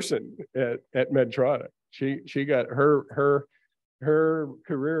person at Medtronic. She got her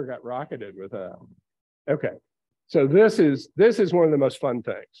career got rocketed with that. Okay, so this is one of the most fun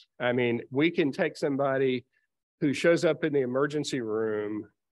things. I mean, we can take somebody who shows up in the emergency room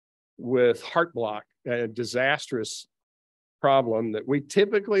with heart block, a disastrous problem that we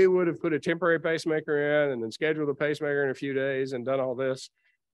typically would have put a temporary pacemaker in and then scheduled a pacemaker in a few days and done all this.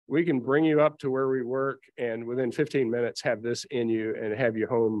 We can bring you up to where we work, and within 15 minutes have this in you and have you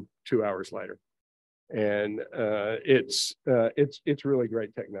home 2 hours later. And it's really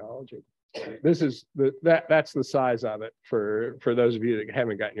great technology. This is that's the size of it for those of you that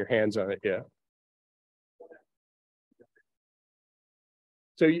haven't gotten your hands on it yet.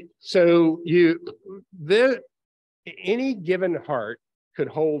 Any given heart could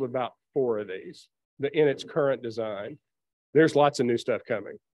hold about 4 of these in its current design. There's lots of new stuff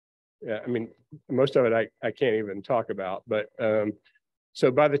coming. Yeah, I mean, most of it I can't even talk about, but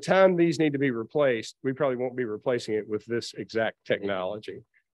so by the time these need to be replaced, we probably won't be replacing it with this exact technology.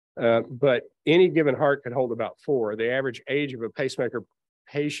 But any given heart could hold about 4. The average age of a pacemaker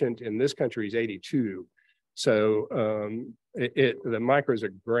patient in this country is 82. So the micro is a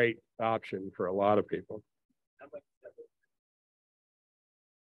great option for a lot of people.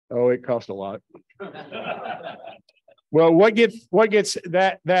 Oh, it costs a lot. Well, what gets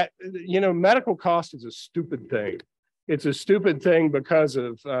that medical cost is a stupid thing. It's a stupid thing because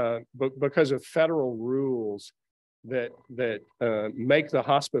of federal rules that make the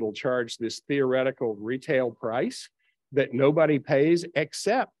hospital charge this theoretical retail price that nobody pays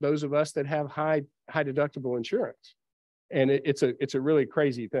except those of us that have high deductible insurance. And it's a really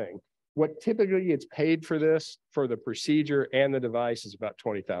crazy thing. What typically gets paid for this, for the procedure and the device, is about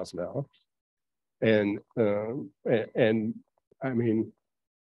 $20,000. And I mean,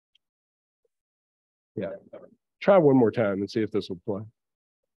 yeah, try one more time and see if this will play.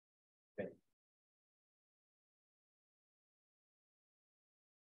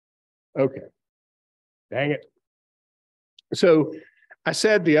 Okay, dang it. So I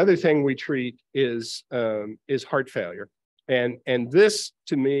said the other thing we treat is heart failure. And this,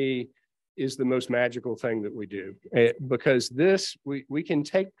 to me, is the most magical thing that we do, because this, we can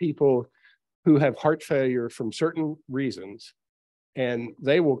take people who have heart failure from certain reasons, and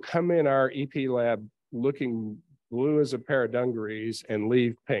they will come in our EP lab looking blue as a pair of dungarees and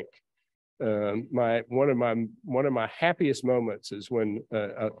leave pink. One of my happiest moments is when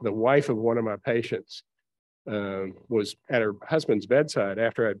the wife of one of my patients was at her husband's bedside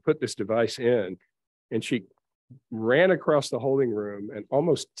after I'd put this device in, and she ran across the holding room and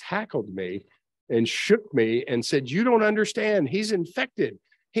almost tackled me and shook me and said, "You don't understand. He's infected.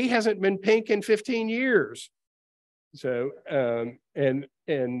 He hasn't been pink in 15 years." So, and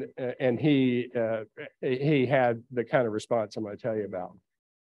he had the kind of response I'm going to tell you about.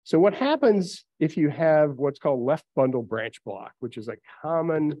 So what happens if you have what's called left bundle branch block, which is a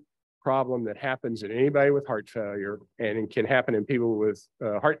common problem that happens in anybody with heart failure, and it can happen in people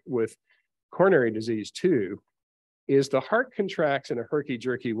with coronary disease too, is the heart contracts in a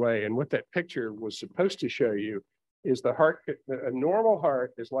herky-jerky way. And what that picture was supposed to show you is the heart, a normal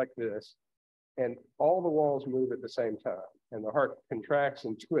heart is like this, and all the walls move at the same time. And the heart contracts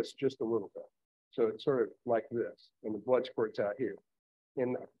and twists just a little bit. So it's sort of like this, and the blood squirts out here.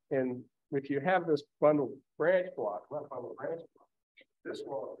 And if you have this bundle branch block, left bundle branch block, this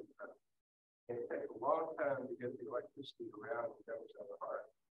wall is contract. And it takes a long time to get the electricity around and goes to the heart.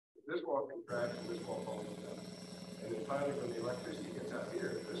 This wall contracts and this wall falls down. And then finally, when the electricity gets out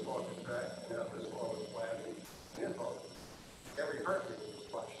here, this wall contracts, and now this wall is flattening and falling. Every heartbeat is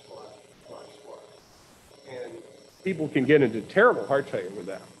splash, splash, splash, splash. And people can get into terrible heart failure with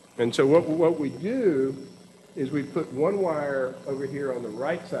that. And so what we do is we put one wire over here on the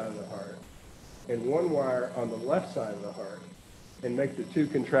right side of the heart and one wire on the left side of the heart and make the two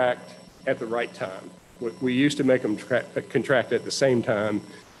contract at the right time. We used to make them contract at the same time.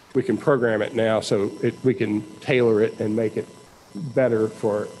 We can program it now so we can tailor it and make it better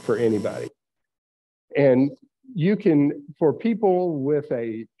for anybody. And you can, for people with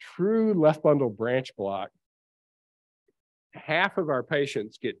a true left bundle branch block, half of our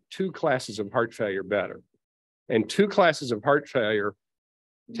patients get 2 classes of heart failure better. And 2 classes of heart failure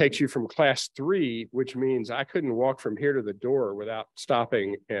takes you from class 3, which means I couldn't walk from here to the door without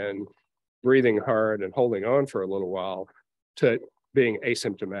stopping and breathing hard and holding on for a little while, to being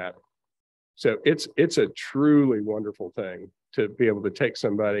asymptomatic. So it's a truly wonderful thing to be able to take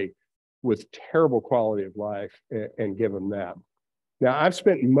somebody with terrible quality of life and give them that. Now, I've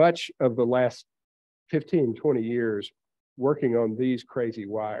spent much of the last 15, 20 years working on these crazy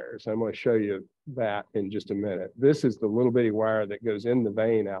wires. I'm going to show you that in just a minute. This is the little bitty wire that goes in the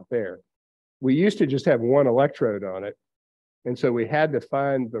vein out there. We used to just have one electrode on it. And so we had to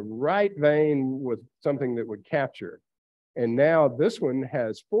find the right vein with something that would capture. And now this one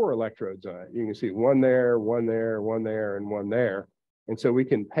has 4 electrodes on it. You can see one there, one there, one there, and one there. And so we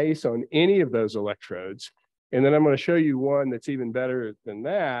can pace on any of those electrodes. And then I'm going to show you one that's even better than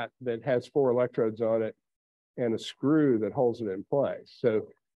that, that has 4 electrodes on it and a screw that holds it in place. So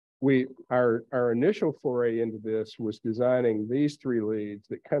our initial foray into this was designing these 3 leads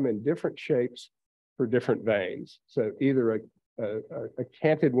that come in different shapes for different veins. So either a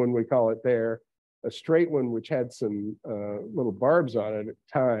canted one, we call it there, a straight one which had some little barbs on it at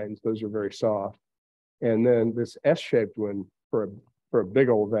tines, those are very soft, and then this S-shaped one for a big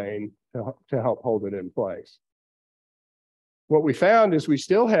old vein to help hold it in place. What we found is we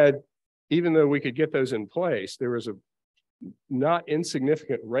still had, even though we could get those in place, there was a not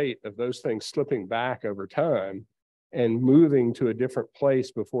insignificant rate of those things slipping back over time and moving to a different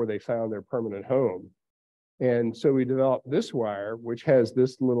place before they found their permanent home. And so we developed this wire, which has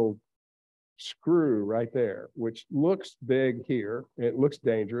this little screw right there, which looks big here. It looks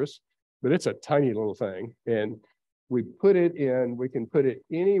dangerous, but it's a tiny little thing. And we put it in, we can put it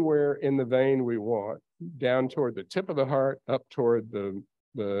anywhere in the vein we want, down toward the tip of the heart, up toward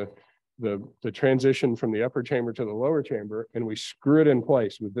the transition from the upper chamber to the lower chamber, and we screw it in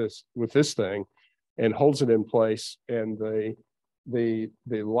place with this thing and holds it in place. And the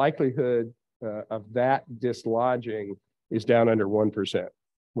likelihood of that dislodging is down under 1%.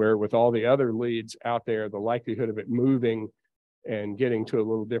 where with all the other leads out there, the likelihood of it moving and getting to a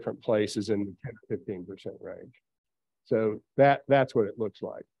little different place is in the 10 to 15% range. So that's what it looks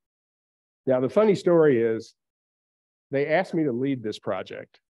like. Now, the funny story is they asked me to lead this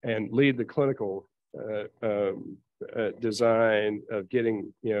project and lead the clinical design of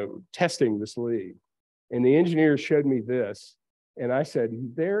getting, testing this lead. And the engineers showed me this. And I said,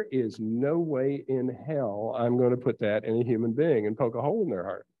 there is no way in hell I'm going to put that in a human being and poke a hole in their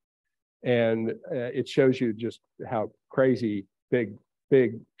heart. And it shows you just how crazy big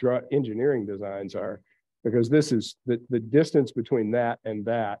engineering designs are, because this is the distance between that and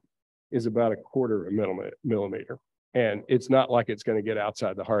that is about 1/4 millimeter. And it's not like it's going to get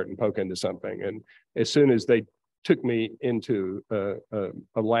outside the heart and poke into something. And as soon as they took me into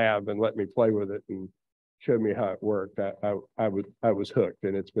a lab and let me play with it and showed me how it worked, I was hooked,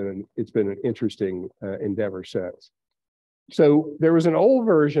 and it's been an interesting endeavor since. So there was an old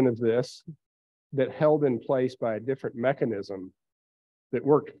version of this that held in place by a different mechanism that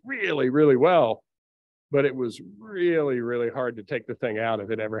worked really, really well, but it was really, really hard to take the thing out if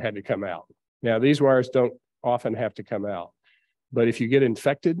it ever had to come out. Now, these wires don't often have to come out, but if you get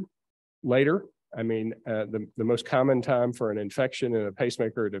infected later, I mean, the most common time for an infection in a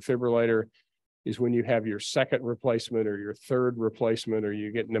pacemaker or defibrillator is when you have your second replacement or your third replacement, or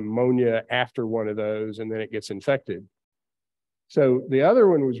you get pneumonia after one of those and then it gets infected. So the other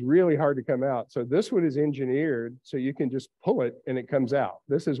one was really hard to come out. So this one is engineered so you can just pull it and it comes out.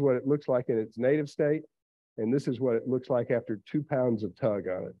 This is what it looks like in its native state. And this is what it looks like after 2 pounds of tug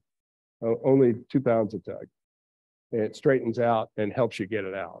on it. Only 2 pounds of tug. And it straightens out and helps you get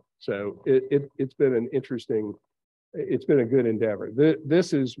it out. So it's been an interesting, it's been a good endeavor.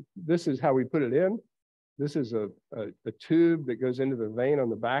 This is how we put it in. This is a tube that goes into the vein on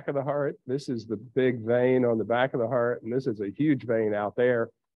the back of the heart. This is the big vein on the back of the heart, and this is a huge vein out there.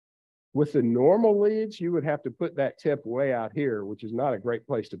 With the normal leads, you would have to put that tip way out here, which is not a great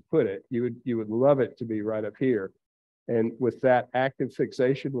place to put it. You would love it to be right up here. And with that active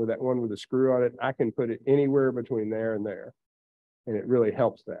fixation, with that one with a screw on it, I can put it anywhere between there and there. And it really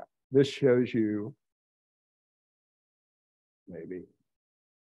helps that. This shows you, maybe,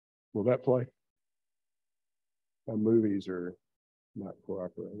 will that play? My movies are not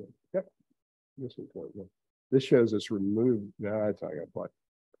cooperating. Yep, this one. This shows us remove. No, it's not gonna play.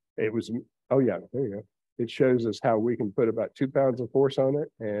 It was. Oh yeah, there you go. It shows us how we can put about 2 pounds of force on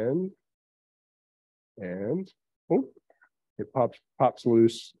it, and oh, it pops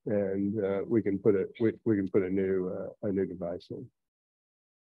loose, and we can put a new device in.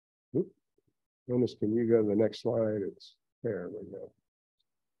 Oop. Jonas, can you go to the next slide? It's there. We go.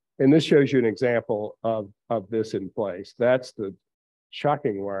 And this shows you an example of this in place. That's the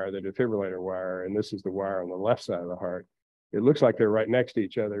shocking wire, the defibrillator wire, and this is the wire on the left side of the heart. It looks like they're right next to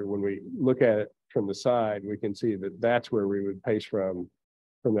each other. When we look at it from the side, we can see that that's where we would pace from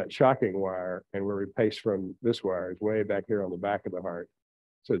that shocking wire, and where we pace from this wire is way back here on the back of the heart.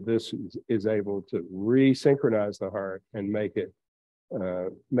 So this is able to resynchronize the heart and make it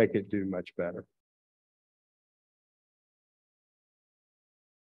do much better.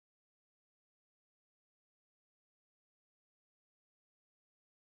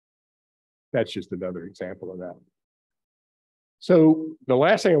 That's just another example of that. So the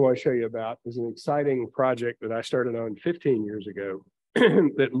last thing I want to show you about is an exciting project that I started on 15 years ago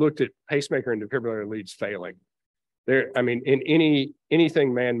that looked at pacemaker and defibrillator leads failing. I mean, in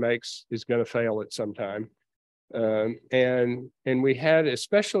anything man makes is going to fail at some time. And we had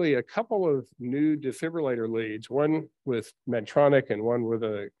especially a couple of new defibrillator leads, one with Medtronic and one with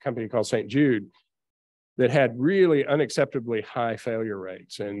a company called St. Jude, that had really unacceptably high failure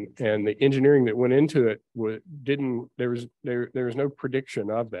rates, and the engineering that went into it there was no prediction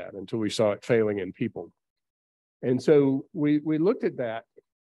of that until we saw it failing in people. And so we looked at that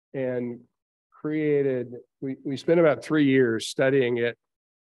and we spent about 3 years studying it,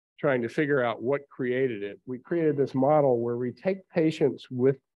 trying to figure out what created it. We created this model where we take patients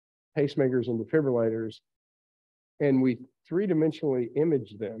with pacemakers and defibrillators and we 3-dimensionally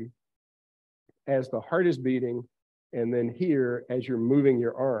image them as the heart is beating, and then here as you're moving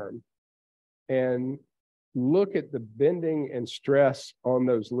your arm, and look at the bending and stress on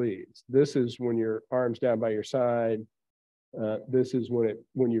those leads. This is when your arm's down by your side. This is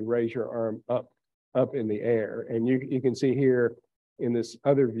when you raise your arm up in the air. And you can see here in this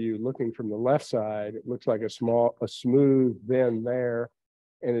other view, looking from the left side, it looks like a smooth bend there.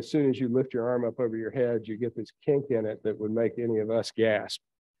 And as soon as you lift your arm up over your head, you get this kink in it that would make any of us gasp.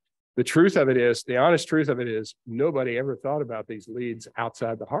 The truth of it is, the honest truth of it is, nobody ever thought about these leads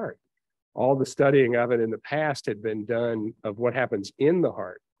outside the heart. All the studying of it in the past had been done of what happens in the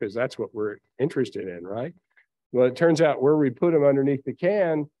heart, because that's what we're interested in, right? Well, it turns out where we put them underneath the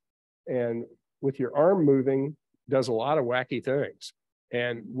can and with your arm moving does a lot of wacky things.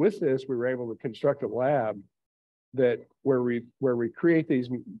 And with this, we were able to construct a lab that where we create these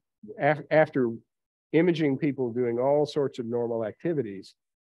after imaging people doing all sorts of normal activities,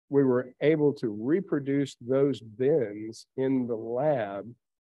 we were able to reproduce those bins in the lab.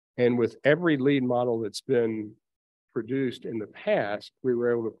 And with every lead model that's been produced in the past, we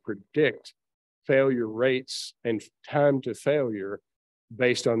were able to predict failure rates and time to failure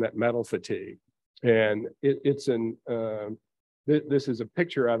based on that metal fatigue. And this is a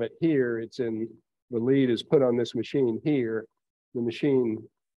picture of it here. It's in, the lead is put on this machine here. The machine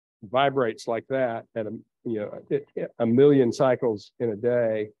vibrates like that at a million cycles in a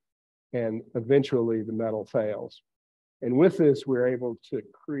day, and eventually the metal fails. And with this, we're able to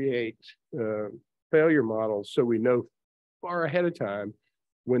create failure models so we know far ahead of time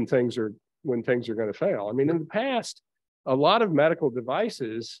when things are going to fail. I mean, in the past, a lot of medical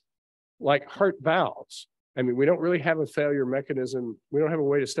devices like heart valves, I mean, we don't really have a failure mechanism. We don't have a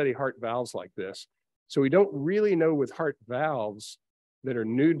way to study heart valves like this. So we don't really know with heart valves that are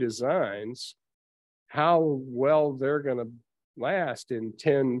new designs how well they're going to last in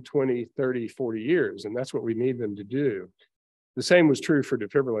 10, 20, 30, 40 years. And that's what we need them to do. The same was true for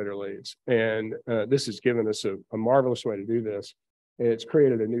defibrillator leads. And this has given us a marvelous way to do this. And it's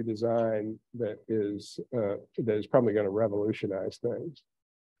created a new design that is probably going to revolutionize things.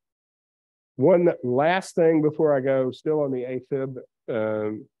 One last thing before I go, still on the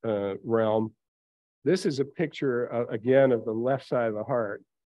AFib realm. This is a picture, again, of the left side of the heart.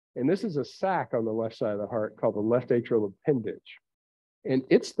 And this is a sac on the left side of the heart called the left atrial appendage. And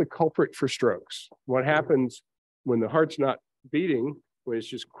it's the culprit for strokes. What happens when the heart's not beating, when it's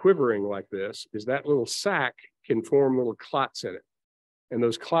just quivering like this, is that little sac can form little clots in it. And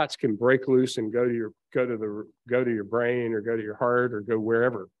those clots can break loose and go to your brain or go to your heart or go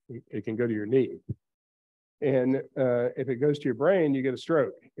wherever. It can go to your knee. And if it goes to your brain, you get a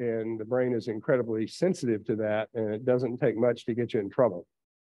stroke. And the brain is incredibly sensitive to that, and it doesn't take much to get you in trouble.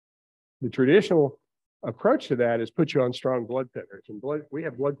 The traditional approach to that is put you on strong blood thinners. And we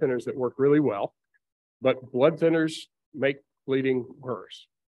have blood thinners that work really well, but blood thinners make bleeding worse.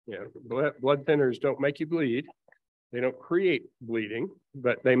 You know, blood thinners don't make you bleed. They don't create bleeding,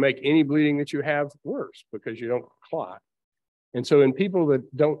 but they make any bleeding that you have worse because you don't clot. And so in people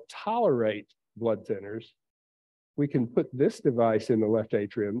that don't tolerate blood thinners, we can put this device in the left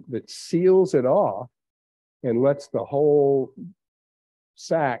atrium that seals it off and lets the whole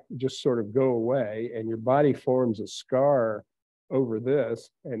sac just sort of go away, and your body forms a scar over this.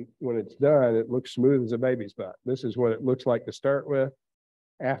 And when it's done, it looks smooth as a baby's butt. This is what it looks like to start with.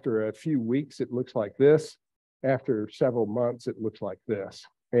 After a few weeks, it looks like this. After several months, it looks like this,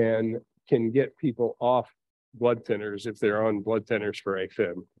 and can get people off blood thinners if they're on blood thinners for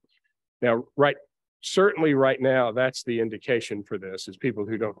AFib. Now, certainly right now, that's the indication for this, is people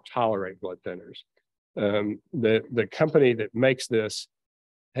who don't tolerate blood thinners. The company that makes this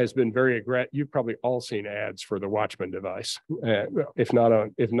has been very aggressive. You've probably all seen ads for the Watchman device, if not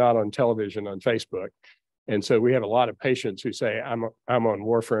on television, on Facebook. And so we have a lot of patients who say, I'm on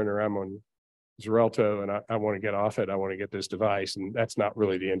warfarin or I'm on Xarelto and I want to get off it. I want to get this device. And that's not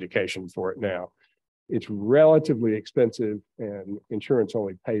really the indication for it now. It's relatively expensive, and insurance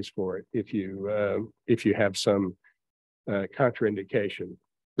only pays for it if you have some contraindication.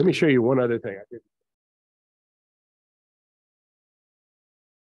 Let me show you one other thing I did.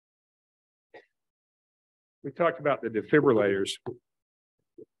 We talked about the defibrillators.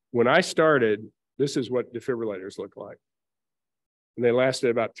 When I started, this is what defibrillators look like. And they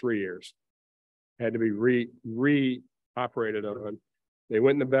lasted about 3 years. Had to be re-operated on. They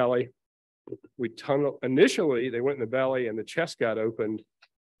went in the belly. Initially, they went in the belly and the chest got opened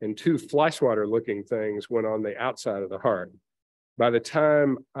and two fly swatter looking things went on the outside of the heart. By the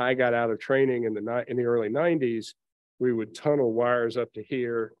time I got out of training in the early 90s, we would tunnel wires up to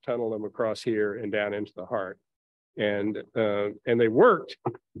here, tunnel them across here and down into the heart. And they worked,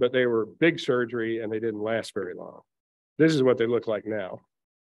 but they were big surgery and they didn't last very long. This is what they look like now.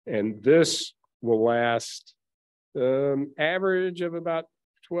 And this will last average of about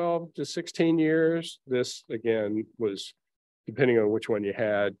 12 to 16 years. This, again, was, depending on which one you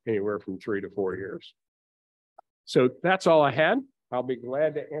had, anywhere from 3 to 4 years. So that's all I had. I'll be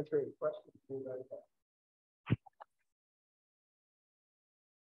glad to answer any questions.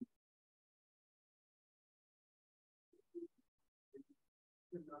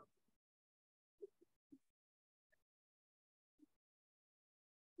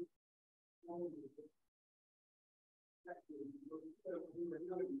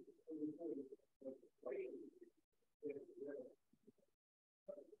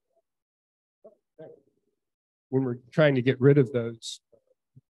 When we're trying to get rid of those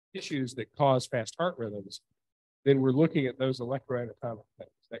issues that cause fast heart rhythms, then we're looking at those electroanatomic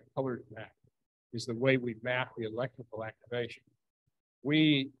things. That colored map is the way we map the electrical activation.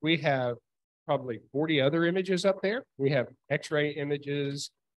 We have probably 40 other images up there. We have X-ray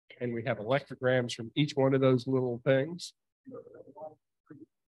images, and we have electrograms from each one of those little things.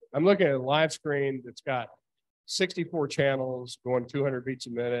 I'm looking at a live screen that's got 64 channels going 200 beats a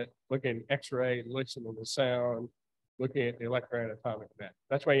minute, looking at X-ray, listening to sound, looking at the electroanatomic map.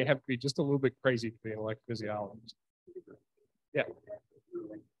 That's why you have to be just a little bit crazy to be an electrophysiologist. Yeah.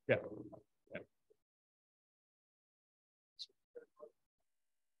 Yeah.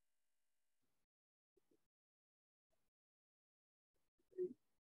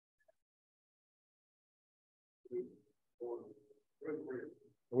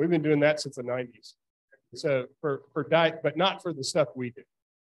 We've been doing that since the 90s. So for diet, but not for the stuff we do.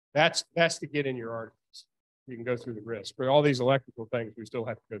 That's to get in your arteries. You can go through the wrist. For all these electrical things, we still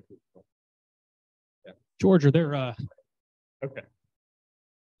have to go through. Yeah. George, are there okay.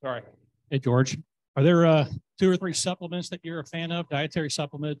 Sorry. Hey George, are there 2 or 3 supplements that you're a fan of? Dietary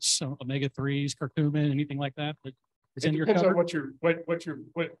supplements, omega-3s, curcumin, anything like that? It's in your depends cover? on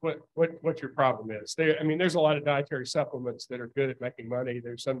what your problem is. I mean, there's a lot of dietary supplements that are good at making money.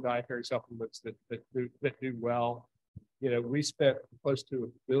 There's some dietary supplements that do well. You know, we spent close to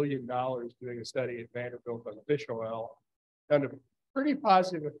 $1 billion doing a study at Vanderbilt on fish oil, found a pretty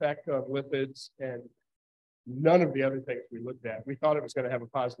positive effect on lipids and none of the other things we looked at. We thought it was going to have a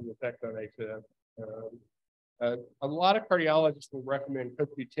positive effect on AFib. A lot of cardiologists will recommend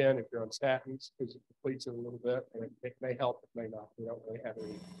CoQ10 if you're on statins because it depletes it a little bit, and it may help, it may not. We don't really have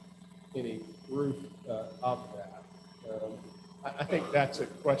any proof of that. I think that's a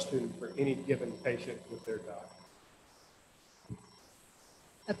question for any given patient with their diet.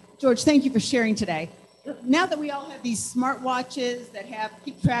 George, thank you for sharing today. Now that we all have these smart watches that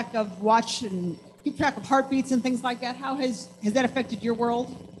keep track of heartbeats and things like that, how has that affected your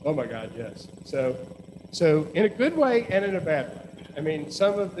world? Oh my God, yes. So in a good way and in a bad way. I mean,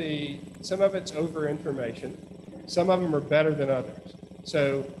 some of it's over information. Some of them are better than others.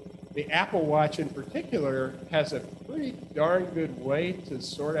 So the Apple Watch in particular has a pretty darn good way to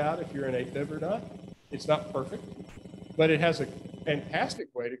sort out if you're an AFib or not. It's not perfect, but it has a fantastic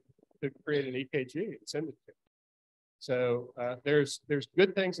way to create an EKG and send it to you. So there's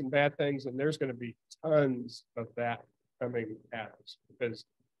good things and bad things, and there's going to be tons of that coming at us because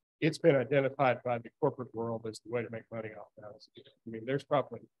it's been identified by the corporate world as the way to make money off that. I mean, there's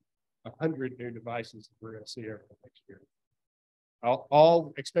probably 100 new devices that we're going to see over the next year.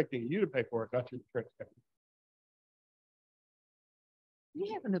 All expecting you to pay for it, not your insurance company. Do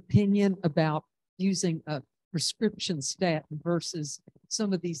you have an opinion about using a prescription statin versus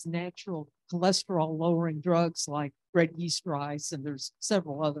some of these natural cholesterol lowering drugs like red yeast rice, and there's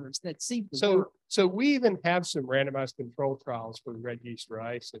several others that seem to work? So we even have some randomized control trials for red yeast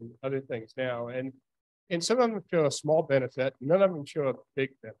rice and other things now, and some of them show a small benefit. None of them show a big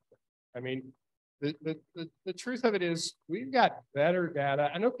benefit. I mean, the truth of it is we've got better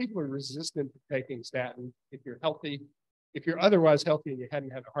data. I know people are resistant to taking statin if you're healthy. If you're otherwise healthy and you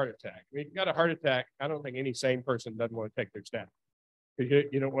hadn't had a heart attack, I mean, if you got a heart attack, I don't think any sane person doesn't want to take their statin because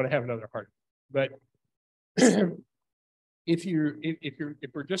you don't want to have another heart attack. But if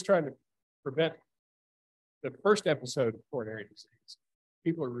we're just trying to prevent the first episode of coronary disease,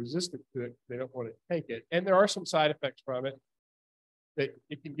 people are resistant to it. They don't want to take it, and there are some side effects from it. That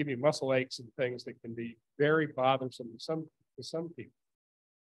it can give you muscle aches and things that can be very bothersome to some people.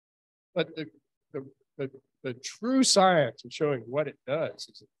 But the true science of showing what it does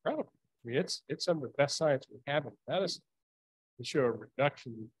is incredible. I mean, it's some of the best science we have in medicine to show a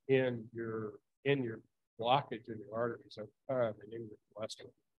reduction in your blockage in your arteries over time and in your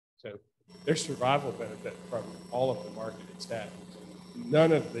cholesterol. So there's survival benefit from all of the marketed statins.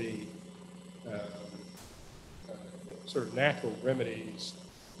 None of the sort of natural remedies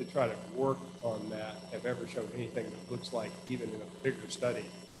to try to work on that have ever shown anything that looks like, even in a bigger study,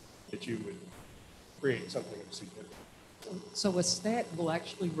 that you would create something of significance. So a statin will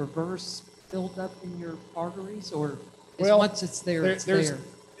actually reverse buildup in your arteries, or once it's there, it's there?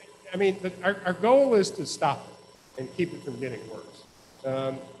 I mean, our goal is to stop it and keep it from getting worse.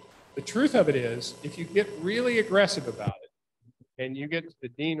 The truth of it is, if you get really aggressive about it and you get to the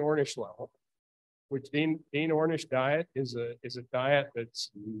Dean Ornish level, which Dean Ornish diet is a diet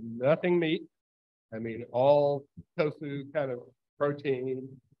that's nothing meat. I mean, all tofu kind of protein,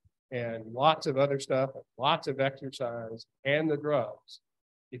 and lots of other stuff, lots of exercise and the drugs.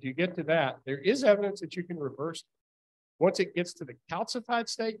 If you get to that, there is evidence that you can reverse it. Once it gets to the calcified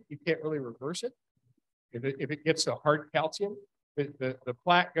state, you can't really reverse it. If it gets to hard calcium, the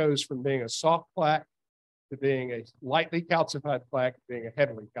plaque goes from being a soft plaque to being a lightly calcified plaque to being a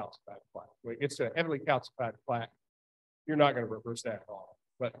heavily calcified plaque. When it gets to a heavily calcified plaque, you're not going to reverse that at all.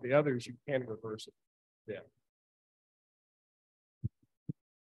 But the others, you can reverse it. Yeah.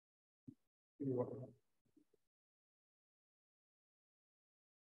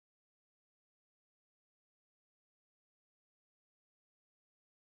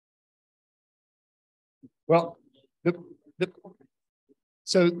 Well,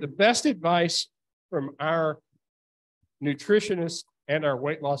 so the best advice from our nutritionists and our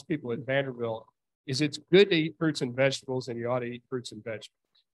weight loss people at Vanderbilt is it's good to eat fruits and vegetables, and you ought to eat fruits and vegetables.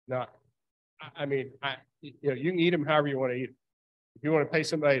 Not, I mean, you can eat them however you want to eat them. If you want to pay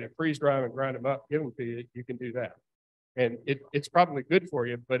somebody to freeze dry them and grind them up, give them to you, you can do that. And it's probably good for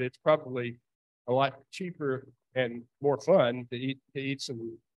you, but it's probably a lot cheaper and more fun to eat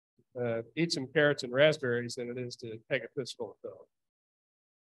some carrots and raspberries than it is to take a fistful of pills.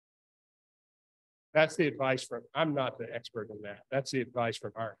 That's the advice from, I'm not the expert in that. That's the advice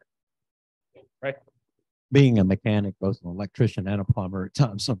from our, right? Being a mechanic, both an electrician and a plumber at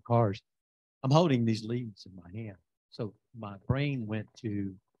times, some cars, I'm holding these leads in my hand. So my brain went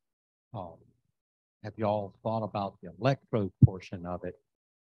to, have y'all thought about the electrode portion of it,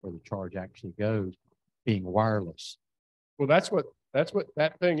 where the charge actually goes, being wireless? Well, that's what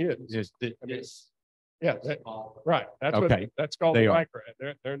that thing is. Yeah, right. That's okay. What that's called They the are. micro.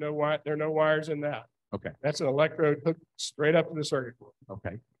 There are no wires in that. Okay. That's an electrode hooked straight up to the circuit board.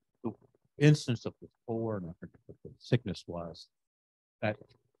 Okay. The instance of the four, and I forget what the sickness was, that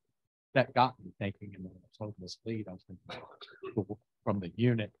got me thinking, and then I was holding this lead, I was thinking from the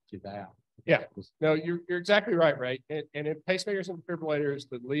unit to that. Yeah. No, you're exactly right, right? And in pacemakers and defibrillators,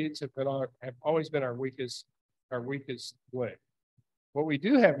 the leads have always been our weakest link. What we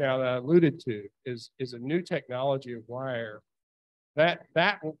do have now that I alluded to is a new technology of wire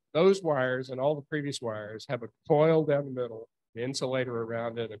those wires and all the previous wires have a coil down the middle, the insulator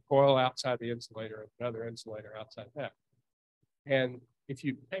around it, a coil outside the insulator, and another insulator outside that. And if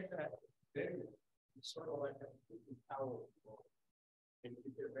you take that thing, it's sort of like a power cord. And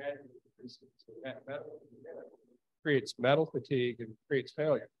you can imagine that metal creates metal fatigue and creates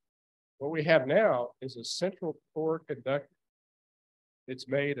failure. What we have now is a central core conductor. It's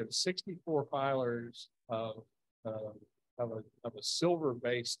made of 64 filers of a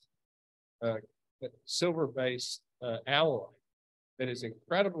silver-based alloy that is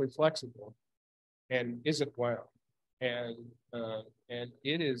incredibly flexible and isn't wound, and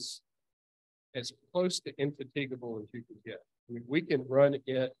it is as close to infatigable as you can get. I mean, we can run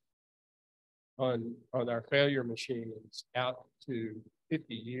it on our failure machines out to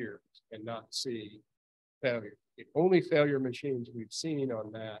 50 years and not see failure. The only failure machines we've seen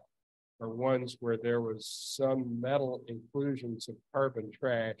on that are ones where there was some metal inclusions of carbon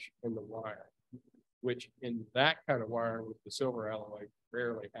trash in the wire, which in that kind of wire with the silver alloy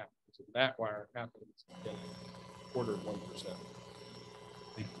rarely happens. And that wire happens in 0.25%.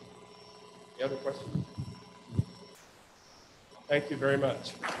 Any other questions? Thank you very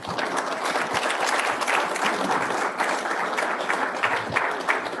much.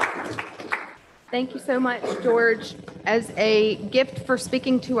 Thank you so much, George. As a gift for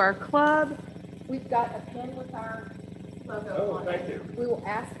speaking to our club, we've got a pen with our logo on it. We will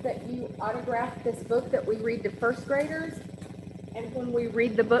ask that you autograph this book that we read to first graders. And when we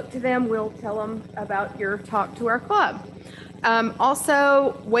read the book to them, we'll tell them about your talk to our club.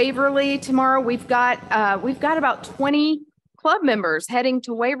 Also, Waverly tomorrow, we've got about 20 club members heading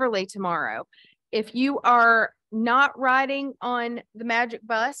to Waverly tomorrow. If you are not riding on the Magic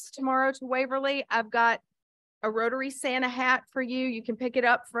Bus tomorrow to Waverly, I've got a Rotary Santa hat for you. You can pick it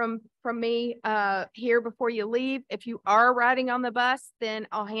up from me here before you leave. If you are riding on the bus, then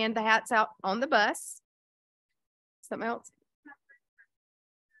I'll hand the hats out on the bus. Something else?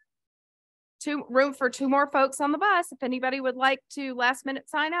 Room for 2 more folks on the bus. If anybody would like to last minute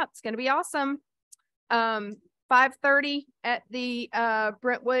sign up, it's going to be awesome. 5:30 at the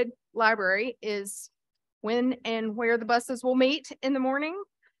Brentwood Library is when and where the buses will meet in the morning.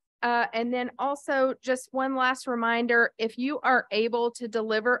 And then also just one last reminder, if you are able to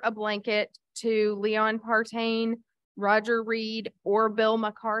deliver a blanket to Leon Partain, Roger Reed, or Bill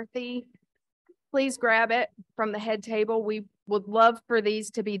McCarthy, please grab it from the head table. We would love for these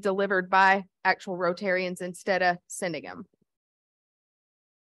to be delivered by actual Rotarians instead of sending them.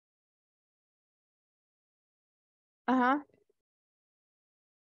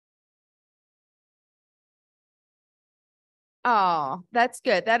 Oh, that's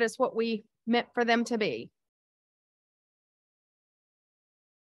good. That is what we meant for them to be.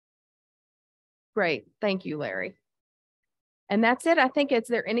 Great. Thank you, Larry. And that's it. I think, is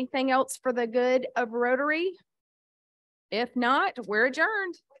there anything else for the good of Rotary? If not, we're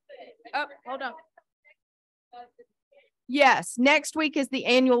adjourned. Oh, hold on. Yes, next week is the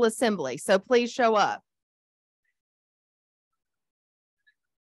annual assembly, so please show up.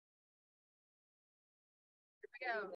 Here we go.